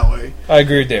 Put it that way. I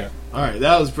agree there. All right,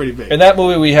 that was pretty big. And that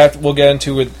movie we'll get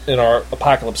into in our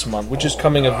Apocalypse Month, which is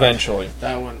coming God. eventually.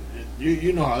 That one,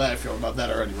 you know how I feel about that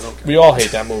already. But okay. We all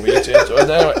hate that movie.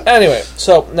 Anyway,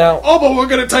 so now Oh, but we're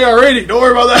gonna tell you our rating. Don't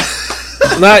worry about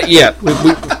that. not yet.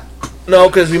 No,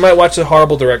 because we might watch the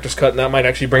horrible director's cut, and that might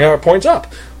actually bring our points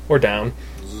up or down.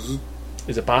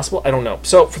 Is it possible? I don't know.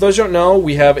 So, for those who don't know,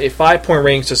 we have a 5-point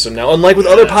rating system now. Unlike with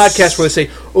other podcasts where they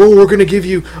say, "Oh, we're going to give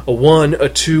you a 1, a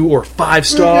 2, or 5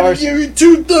 stars," Give you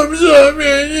 2 thumbs up,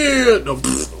 man. Yeah. No,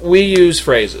 we use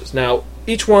phrases. Now,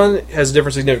 each one has a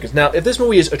different significance. Now, if this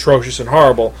movie is atrocious and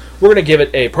horrible, we're going to give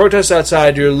it a protest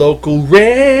outside your local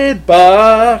Red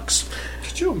Box.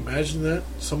 Could you imagine that?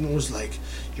 Someone was like,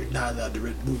 "You're not allowed to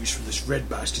rent movies from this Red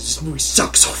Box because this movie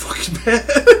sucks so fucking bad."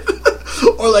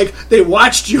 Or like they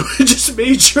watched you and just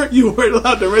made sure you weren't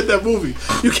allowed to rent that movie.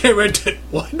 You can't rent it.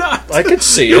 Why not? I could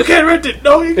see You it. can't rent it.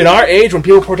 No, you In our age, when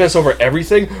people protest over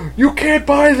everything, you can't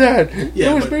buy that.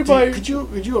 Yeah, it was but made by... could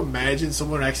you imagine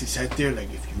someone actually sat there like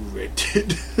if you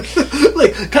rented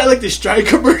like kind of like the Stride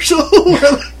commercial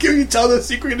where like you tell the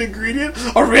secret ingredient,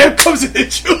 a ram comes and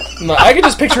hits you. No, I can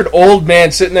just picture an old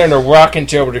man sitting there in a rocking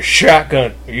chair with a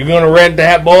shotgun. Are you gonna rent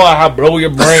that, boy? I'll blow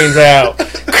your brains out.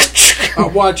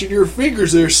 I'm watching your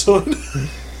fingers there, son.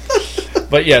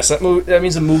 But yes, that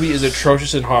means the movie is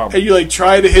atrocious and horrible. And you like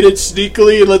try to hit it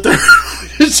sneakily and let the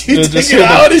she Just take hit it it.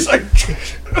 out. He's like,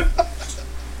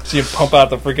 So you pump out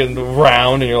the freaking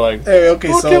round, and you're like, hey, okay,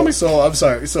 Don't kill me. so I'm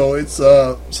sorry. So it's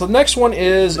So the next one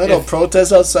is if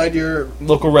protest outside your.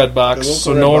 local Red Box. The local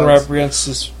So Red no one Box. rents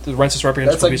this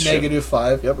represents That's like movie shit.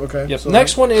 -5. Yep. Okay. Yep. So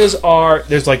Next one is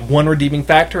there's like one redeeming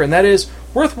factor, and that is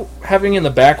worth having in the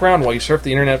background while you surf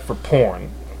the internet for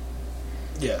porn.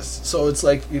 Yes. So it's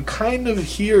like you kind of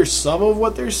hear some of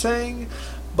what they're saying,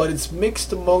 but it's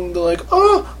mixed among the like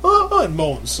and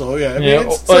moans. So yeah, I mean, Yeah,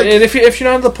 it's like, and if you're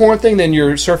not into the porn thing, then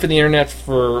you're surfing the internet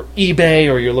for eBay,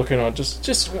 or you're looking on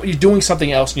just you're doing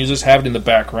something else, and you just have it in the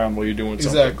background while you're doing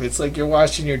something. exactly, it's like you're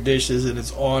washing your dishes and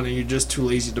it's on, and you're just too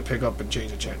lazy to pick up and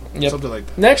change the channel. Yep. Something like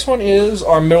that. Next one is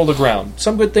our middle of the ground.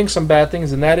 Some good things, some bad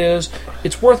things, and that is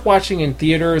it's worth watching in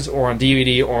theaters or on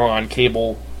DVD or on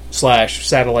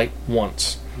cable/satellite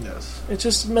once. Yes. It's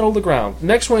just middle of the ground.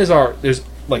 Next one is there's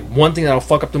like one thing that'll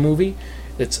fuck up the movie.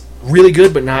 It's really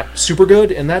good but not super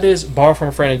good, and that is borrow from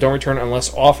a friend and don't return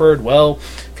unless offered. Well,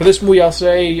 for this movie, I'll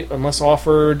say unless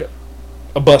offered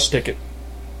a bus ticket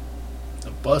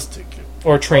A bus ticket.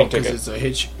 or a train Because ticket. it's a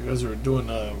hitch. Because we're doing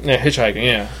Yeah, hitchhiking.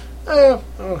 Yeah,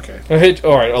 okay.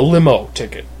 all right, a limo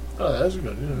ticket. Oh, that's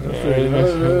good.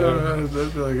 Yeah,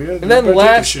 And then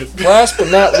last but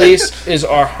not least is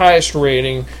our highest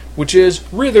rating, which is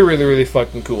really, really, really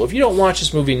fucking cool. If you don't watch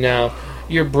this movie now,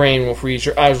 your brain will freeze,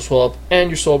 your eyes will swell up, and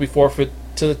your soul will be forfeit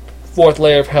to the fourth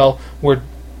layer of hell, where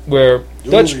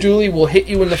Dutch Dooley will hit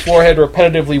you in the forehead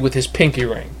repetitively with his pinky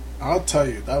ring. I'll tell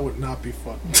you, that would not be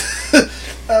fun.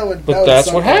 But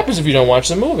that's what happens if you don't watch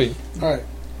the movie. All right.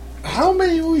 How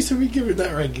many movies have we given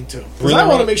that ranking to? Because I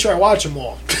want to make sure I watch them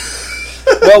all.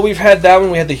 Well, we've had that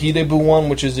one. We had the Hidebu one,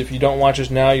 which is if you don't watch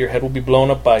us now, your head will be blown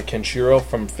up by Kenshiro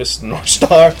from Fist of the North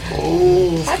Star.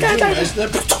 Oh, can you imagine that?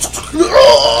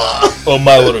 Omae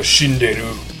wa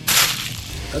shinderu.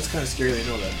 That's kind of scary. They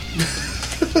know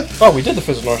that. Oh, we did the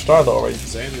Fist of the North Star though already.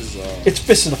 Zan is. It's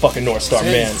Fist of the fucking North Star,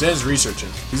 man. Zan's researching.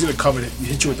 He's gonna come and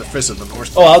hit you with the Fist of the North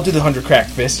Star. Oh, I'll do the 100 crack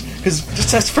fist because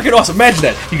that's freaking awesome. Imagine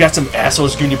that. You got some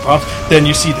assholes giving you props, then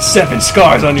you see the 7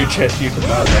 scars on your chest. You can.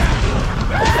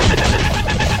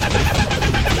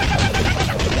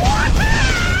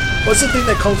 What's the thing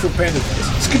that Kung Fu Panda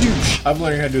does? Skadoosh. I'm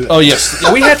learning how to do that. Oh yes,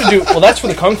 yeah, we have to do. Well, that's for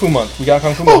the Kung Fu month. We got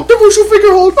Kung Fu Oh, month. the Wushu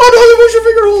finger hold! Oh no, the Wushu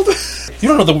finger hold! You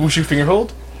don't know the Wushu finger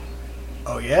hold?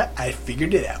 Oh yeah, I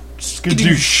figured it out.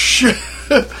 Skadoosh.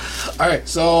 Alright,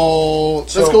 so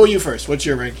let's go with you first. What's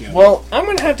your ranking on it? Well, I'm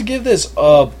gonna have to give this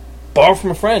a Borrow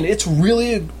from a Friend. It's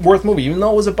really a worth movie, even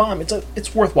though it was a bomb.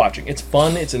 It's worth watching. It's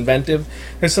fun. It's inventive.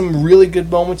 There's some really good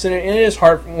moments in it, and it is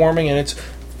heartwarming, and it's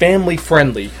family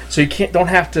friendly. So you don't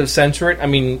have to censor it. I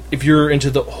mean, if you're into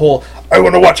the whole, I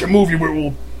want to watch a movie where it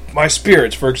will my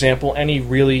spirits, for example, any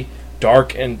really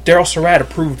dark and Daryl Surratt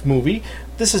approved movie,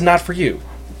 this is not for you.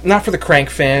 Not for the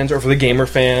Crank fans, or for the gamer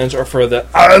fans, or for the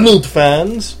Arnold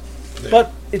fans,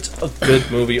 but it's a good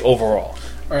movie overall.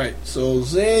 Alright, so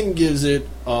Zan gives it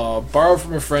borrow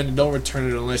from a friend and don't return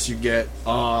it unless you get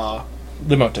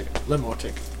Limo ticket. limo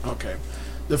ticket. Okay.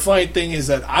 The funny thing is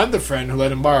that I'm the friend who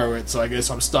let him borrow it, so I guess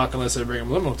I'm stuck unless I bring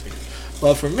him a limo ticket.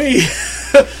 But for me,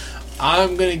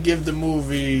 I'm gonna give the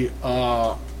movie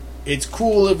it's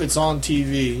cool if it's on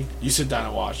TV. You sit down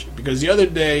and watch it. Because the other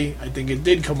day, I think it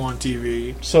did come on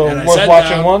TV. So, and I worth sat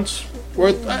watching down, once?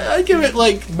 I give it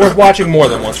like... Worth watching more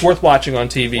than once. Worth watching on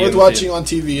TV. Worth watching on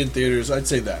TV in theaters. I'd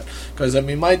say that. Because, I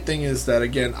mean, my thing is that,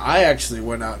 again, I actually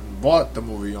went out and bought the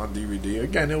movie on DVD.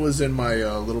 Again, it was in my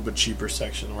little bit cheaper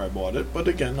section where I bought it. But,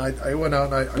 again, I went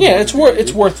out and I yeah, bought it's the worth. DVD.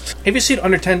 It's worth. Have you seen it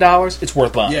under $10? It's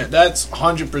worth buying. Yeah, that's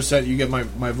 100%. You get my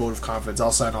vote of confidence.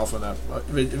 I'll sign off on that.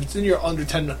 If it's in your under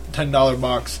 $10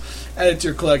 box, add it to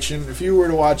your collection. If you were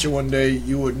to watch it one day,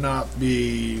 you would not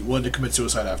be willing to commit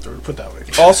suicide afterward. Put it that way.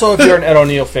 Also, if you're an Ed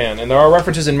O'Neill fan, and there are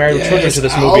references in Married with Children to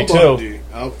this movie too.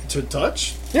 To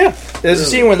Dutch? Yeah, there's a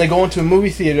Really? scene when they go into a movie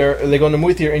theater. They go into a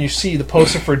movie theater, and you see the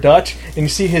poster for Dutch, and you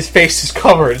see his face is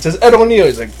covered. It says Ed O'Neill.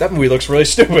 He's like, that movie looks really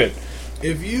stupid.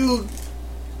 If you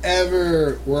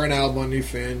ever were an Al Bundy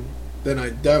fan, then I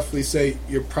definitely say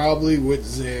you're probably with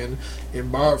Zan and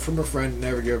borrow it from a friend and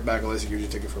never give it back unless you give you a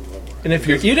ticket from Lemoore. And if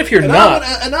you're even if you're And not,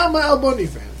 I'm an Al Bundy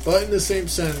fan, but in the same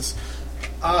sense,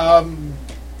 I'm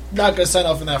not gonna sign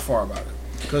off in that far about it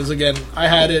because again, I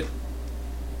had it.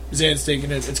 Zan's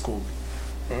taking it. It's cool.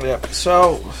 yeah.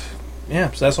 So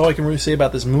that's all I can really say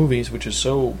about this movie, which is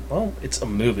it's a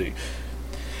movie.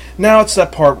 Now it's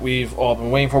that part we've all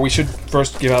been waiting for. We should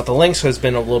first give out the links, so it's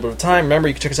been a little bit of time. Remember,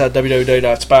 you can check us out at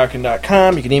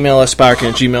www.spirekin.com. You can email us,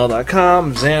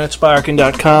 spirekin@gmail.com,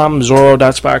 zan@spirekin.com,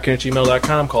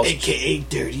 zorro.spirekin@gmail.com. Call us. AKA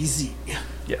Dirty Z.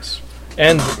 Yes.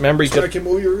 And remember, you Spirekin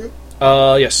movie review.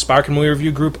 yes, Spirekin Movie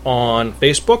Review Group on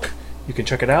Facebook. You can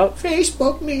check it out.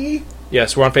 Facebook me.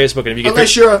 Yes, we're on Facebook. And if you can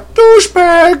Unless you're a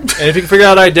douchebag. and if you can figure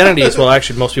out identities, well,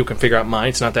 actually, most people can figure out mine.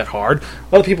 It's not that hard.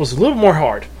 Other people's a little more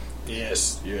hard.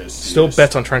 Yes. Still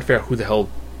bets on trying to figure out who the hell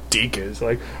Deke is.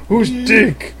 Like, who's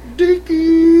Deke?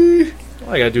 Dicky.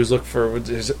 All I gotta do is look for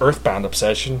his Earthbound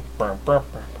obsession.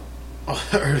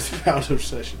 Earthbound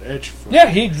obsession. Yeah,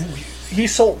 he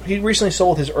recently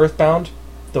sold his Earthbound,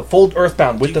 the full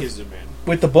Earthbound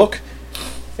with the book,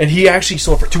 and he actually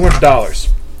sold it for $200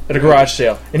 at a garage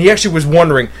sale. And he actually was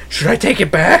wondering, should I take it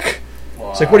back?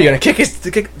 It's like, what are you gonna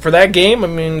kick for that game? I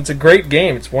mean, it's a great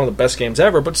game. It's one of the best games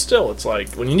ever. But still, it's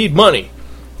like when you need money,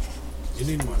 you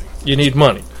need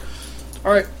money.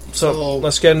 All right. So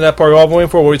let's get into that part we're all waiting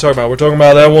for. What are we talking about? We're talking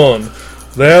about that one,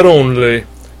 that only,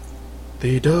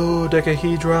 the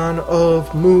dodecahedron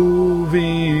of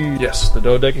movies. Yes, the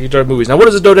dodecahedron of movies. Now, what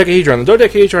is a dodecahedron? The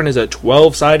dodecahedron is a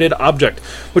 12-sided object,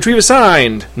 which we've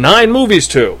assigned 9 movies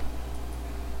to.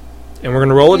 And we're going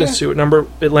to roll it and see what number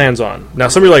it lands on. Now,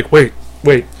 some of you are like, wait,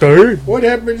 third? What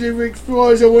happens if it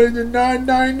explores one of the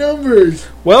 9 numbers?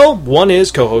 Well, one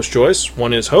is co-host choice,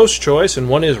 one is host choice, and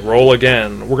one is roll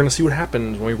again. We're going to see what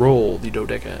happens when we roll the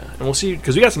dodeca. And we'll see,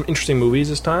 because we got some interesting movies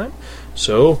this time.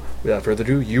 So, without further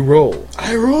ado, you roll.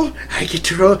 I roll? I get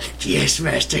to roll? Yes,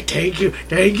 master. Thank you.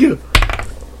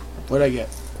 What'd I get?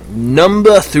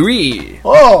 Number 3.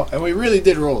 Oh, and we really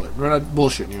did roll it. We're not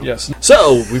bullshitting you. Yes.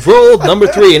 So, we've rolled number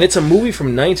 3, and it's a movie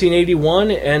from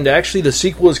 1981, and actually the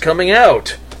sequel is coming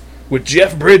out with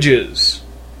Jeff Bridges.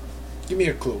 Give me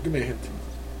a clue. Give me a hint.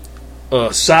 A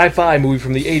sci-fi movie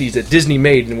from the 80s that Disney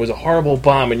made, and it was a horrible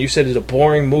bomb, and you said it's a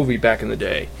boring movie back in the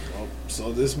day. Oh,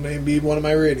 so this may be one of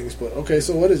my ratings, but okay,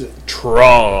 so what is it?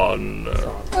 Tron.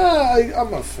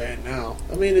 I'm a fan now.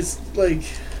 I mean, it's like...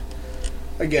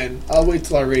 Again, I'll wait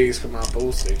till our ratings come out, but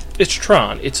we'll see. It's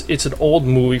Tron. It's an old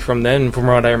movie from then. From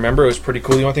what I remember, it was pretty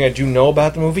cool. The only thing I do know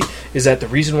about the movie is that the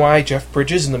reason why Jeff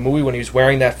Bridges in the movie, when he was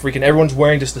wearing that freaking... Everyone's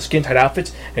wearing just the skin-tight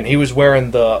outfits, and he was wearing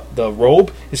the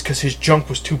robe, is because his junk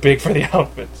was too big for the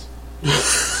outfits.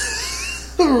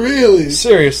 Really?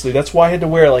 Seriously, that's why I had to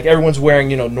wear... Like, everyone's wearing,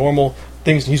 normal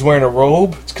things, and he's wearing a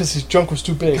robe. It's because his junk was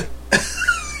too big.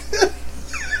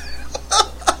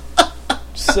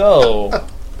 So...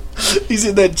 He's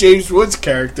in that James Woods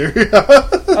character.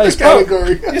 He's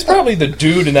category. He's probably the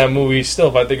dude in that movie still,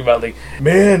 if I think about it. Like,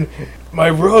 man, my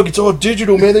rug, it's all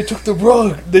digital, man. They took the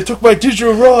rug. They took my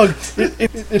digital rug.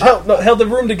 It held the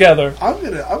room together. I'm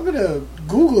gonna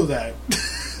Google that.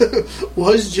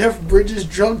 Was Jeff Bridges'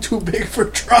 drunk too big for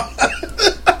Tron?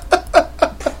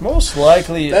 Most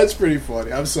likely. That's pretty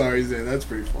funny. I'm sorry, Zane. That's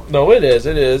pretty funny. No, it is.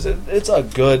 It is. It's a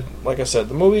good, like I said,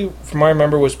 the movie, from what I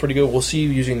remember, was pretty good. We'll see you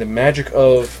using the magic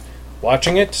of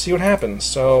watching it to see what happens.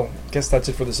 So, I guess that's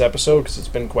it for this episode, because it's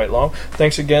been quite long.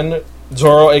 Thanks again,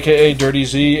 Zorro, a.k.a. Dirty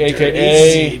Z,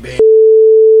 a.k.a. Dirty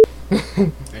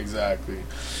Z, exactly.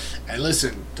 And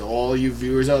listen, to all you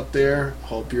viewers out there,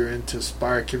 hope you're into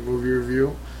Sparkin movie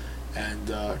review.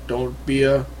 And don't be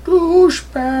a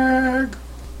douchebag.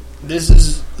 This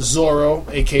is Zorro,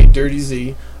 a.k.a. Dirty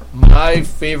Z. My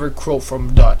favorite quote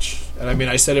from Dutch. And I mean,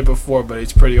 I said it before, but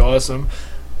it's pretty awesome.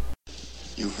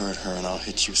 You hurt her and I'll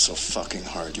hit you so fucking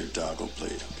hard your dog will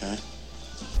bleed, okay?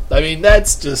 I mean,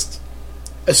 that's just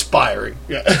aspiring.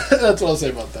 Yeah, that's what I'll say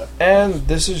about that. And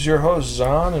this is your host,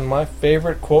 Zahn, and my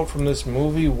favorite quote from this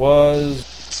movie was...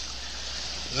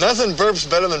 Nothing burps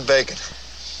better than bacon.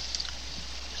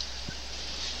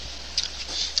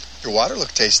 Your water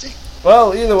looked tasty.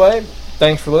 Well, either way,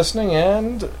 thanks for listening,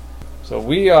 and so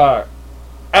we are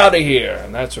out of here,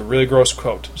 and that's a really gross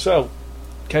quote. So,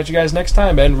 catch you guys next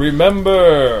time, and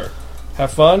remember,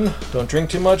 have fun, don't drink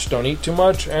too much, don't eat too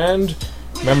much, and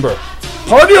remember,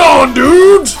 party on,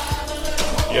 dudes!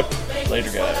 Yep,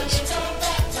 later, guys.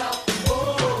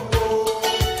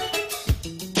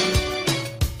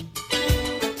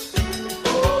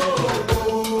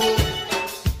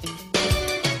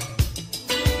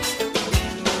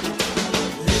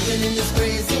 In this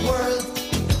crazy world,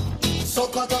 so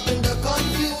caught up in the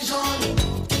confusion,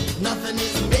 nothing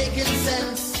is making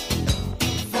sense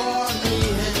for me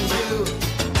and you.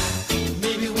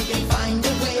 Maybe we can find a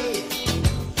way.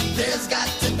 There's got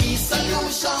to be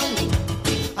solution.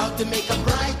 How to make a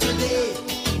brighter day.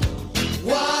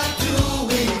 What do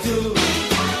we do?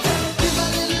 Give a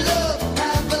little love,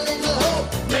 have a little hope.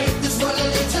 Make this world a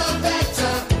little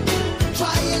better.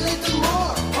 Try a little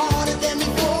more, harder than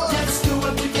before. Let's do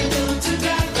what we can do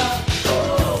together.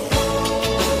 Oh, oh,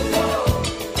 oh.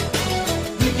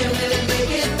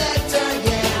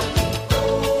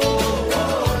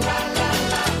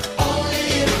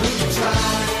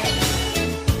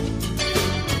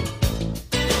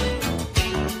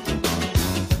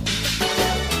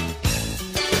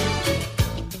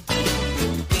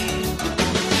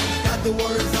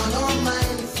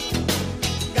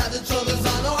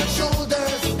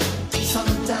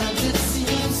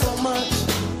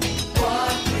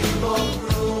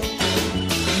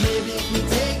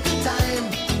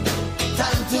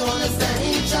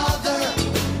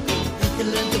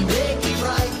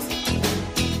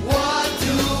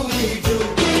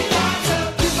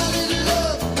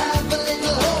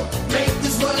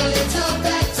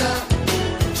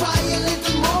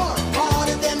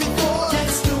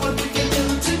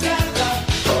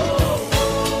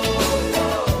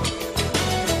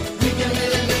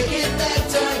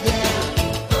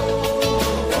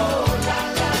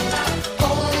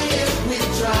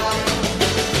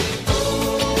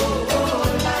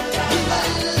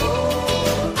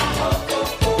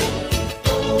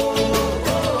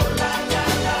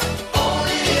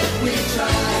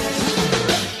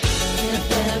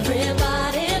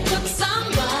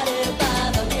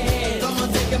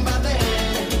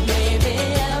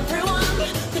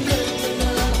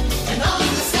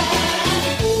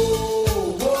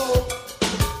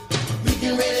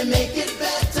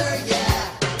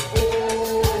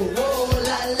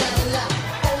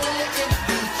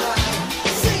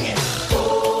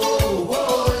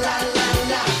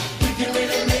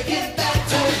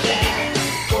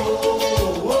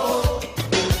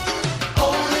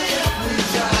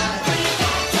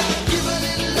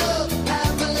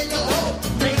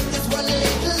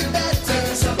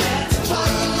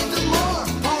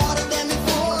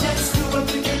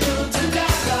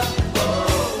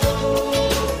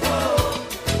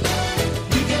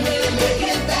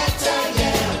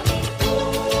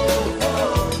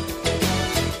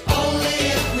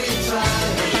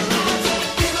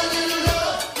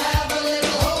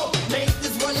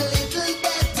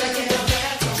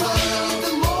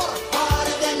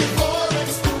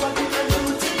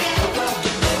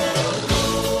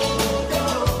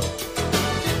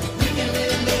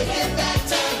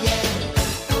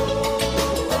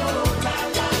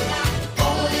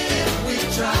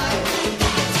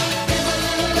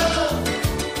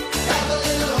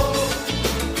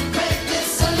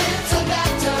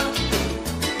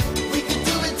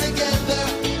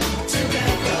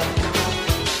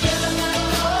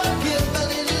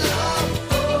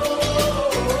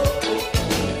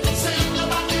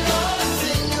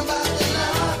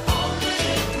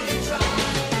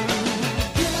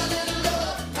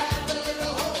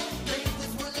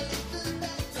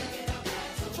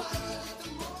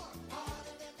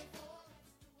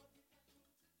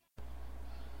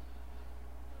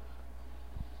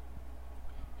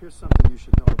 Here's something you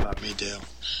should know about me, Dale.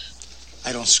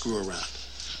 I don't screw around.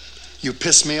 You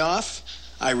piss me off,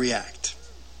 I react.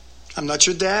 I'm not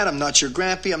your dad, I'm not your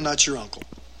grampy, I'm not your uncle.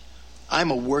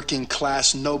 I'm a working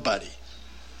class nobody.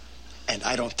 And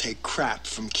I don't take crap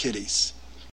from kiddies.